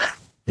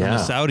 the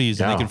Saudis,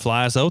 and they can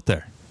fly us out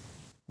there.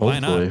 Why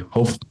not?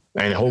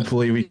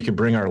 Hopefully we can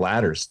bring our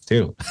ladders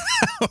too.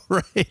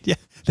 Right? Yeah,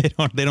 they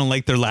don't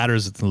like their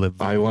ladders at the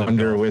Live. I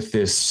wonder with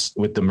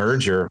the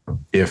merger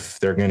if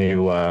they're going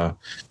to,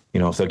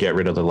 if they'll get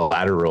rid of the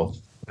ladder rule.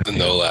 The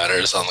no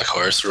ladders on the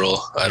course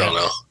rule. I don't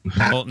know.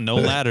 Well, no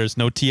ladders,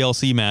 no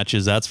TLC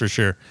matches. That's for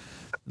sure.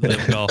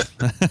 Live golf.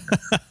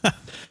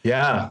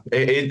 Yeah.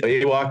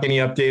 AWOC, any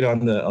update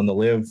on the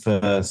Live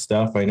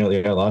stuff? I know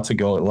they got lots of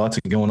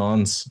going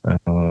ons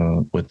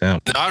with them.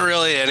 Not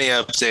really any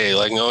update.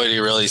 Like, nobody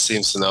really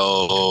seems to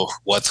know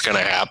what's going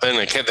to happen.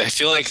 I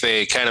feel like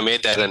they kind of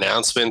made that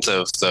announcement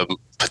of the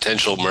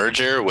potential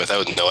merger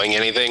without knowing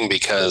anything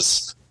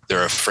because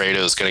they're afraid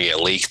it was going to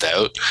get leaked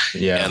out.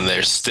 Yeah. And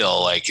there's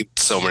still like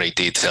so many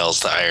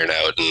details to iron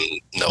out, and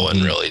no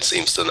one really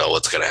seems to know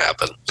what's going to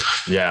happen.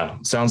 Yeah.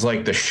 Sounds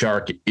like the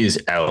shark is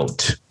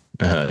out.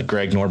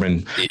 Greg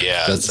Norman.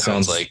 Yeah, it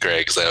sounds like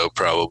Greg's out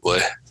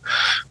probably.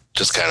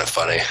 Just kind of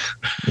funny.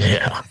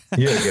 Yeah.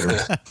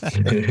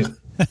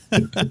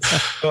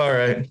 All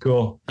right.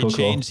 Cool. He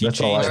changed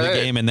the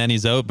game and then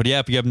he's out. But yeah,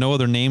 if you have no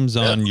other names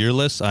on your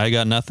list, I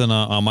got nothing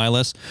on my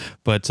list.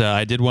 But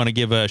I did want to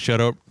give a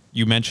shout out.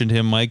 You mentioned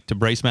him, Mike, to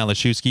Bryce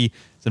Malashewski.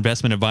 He's an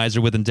investment advisor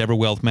with Endeavor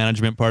Wealth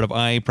Management, part of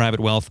IA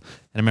Private Wealth,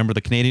 and a member of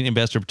the Canadian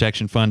Investor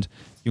Protection Fund.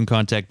 You can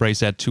contact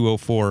Bryce at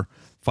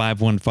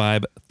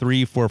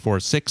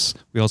 204-515-3446.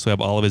 We also have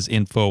all of his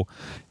info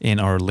in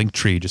our link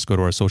tree. Just go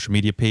to our social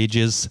media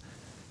pages,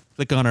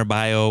 click on our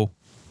bio,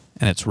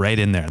 and it's right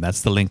in there.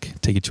 That's the link.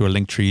 Take you to our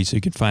link tree so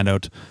you can find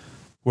out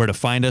where to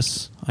find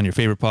us on your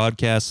favorite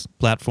podcast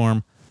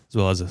platform, as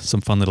well as some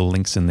fun little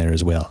links in there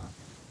as well.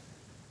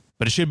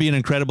 But it should be an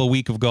incredible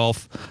week of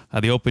golf.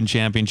 The Open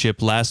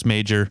Championship, last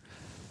major.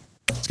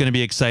 It's going to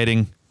be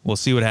exciting. We'll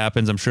see what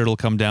happens. I'm sure it'll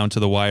come down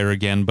to the wire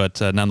again, but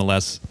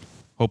nonetheless,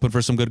 hoping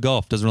for some good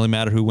golf. Doesn't really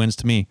matter who wins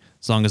to me,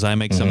 as long as I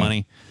make some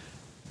money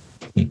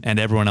and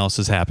everyone else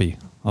is happy.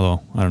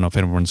 Although, I don't know if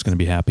everyone's going to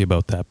be happy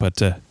about that.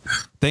 But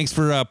thanks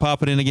for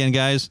popping in again,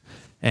 guys.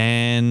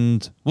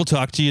 And we'll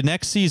talk to you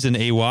next season,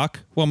 AWOC.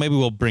 Well, maybe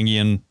we'll bring you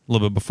in a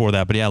little bit before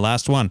that. But yeah,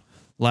 last one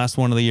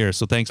of the year.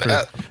 So thanks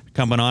for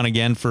coming on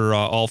again for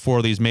all 4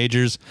 of these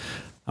majors.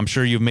 I'm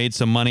sure you've made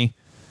some money.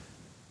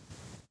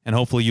 And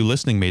hopefully you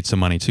listening made some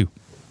money too.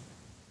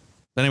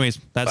 But anyways,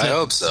 that's it. I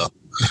hope so.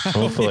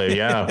 Hopefully,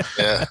 yeah.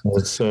 Yeah.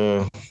 It's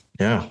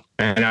yeah.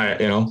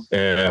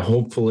 And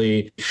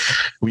hopefully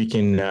we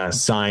can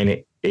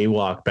sign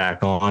AWOC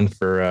back on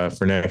for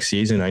next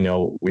season. I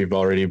know we've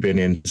already been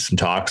in some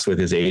talks with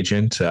his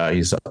agent.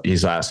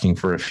 He's asking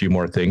for a few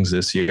more things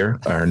this year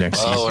or next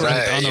season. Oh,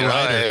 right.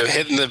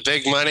 Hitting the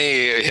big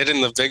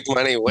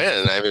money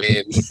win. I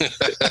mean,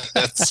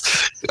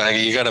 that's like,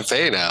 you got to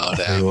pay now.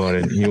 He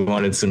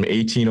wanted some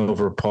 18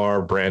 over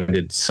par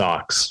branded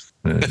socks.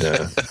 And,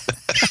 big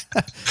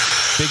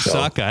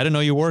sock guy. I didn't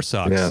know you wore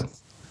socks. Yeah.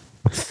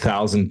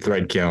 1,000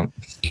 thread count.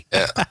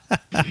 Yeah.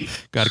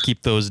 Got to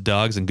keep those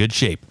dogs in good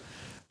shape.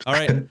 All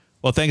right.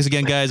 Well, thanks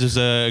again, guys. It was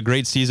a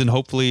great season.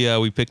 Hopefully,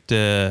 we picked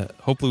a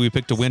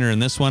winner in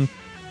this one.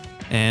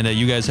 And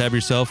you guys have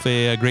yourself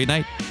a great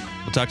night.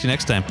 We'll talk to you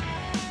next time.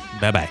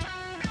 Bye-bye.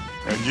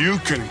 And you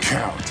can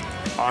count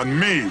on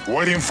me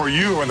waiting for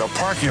you in the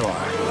parking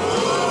lot.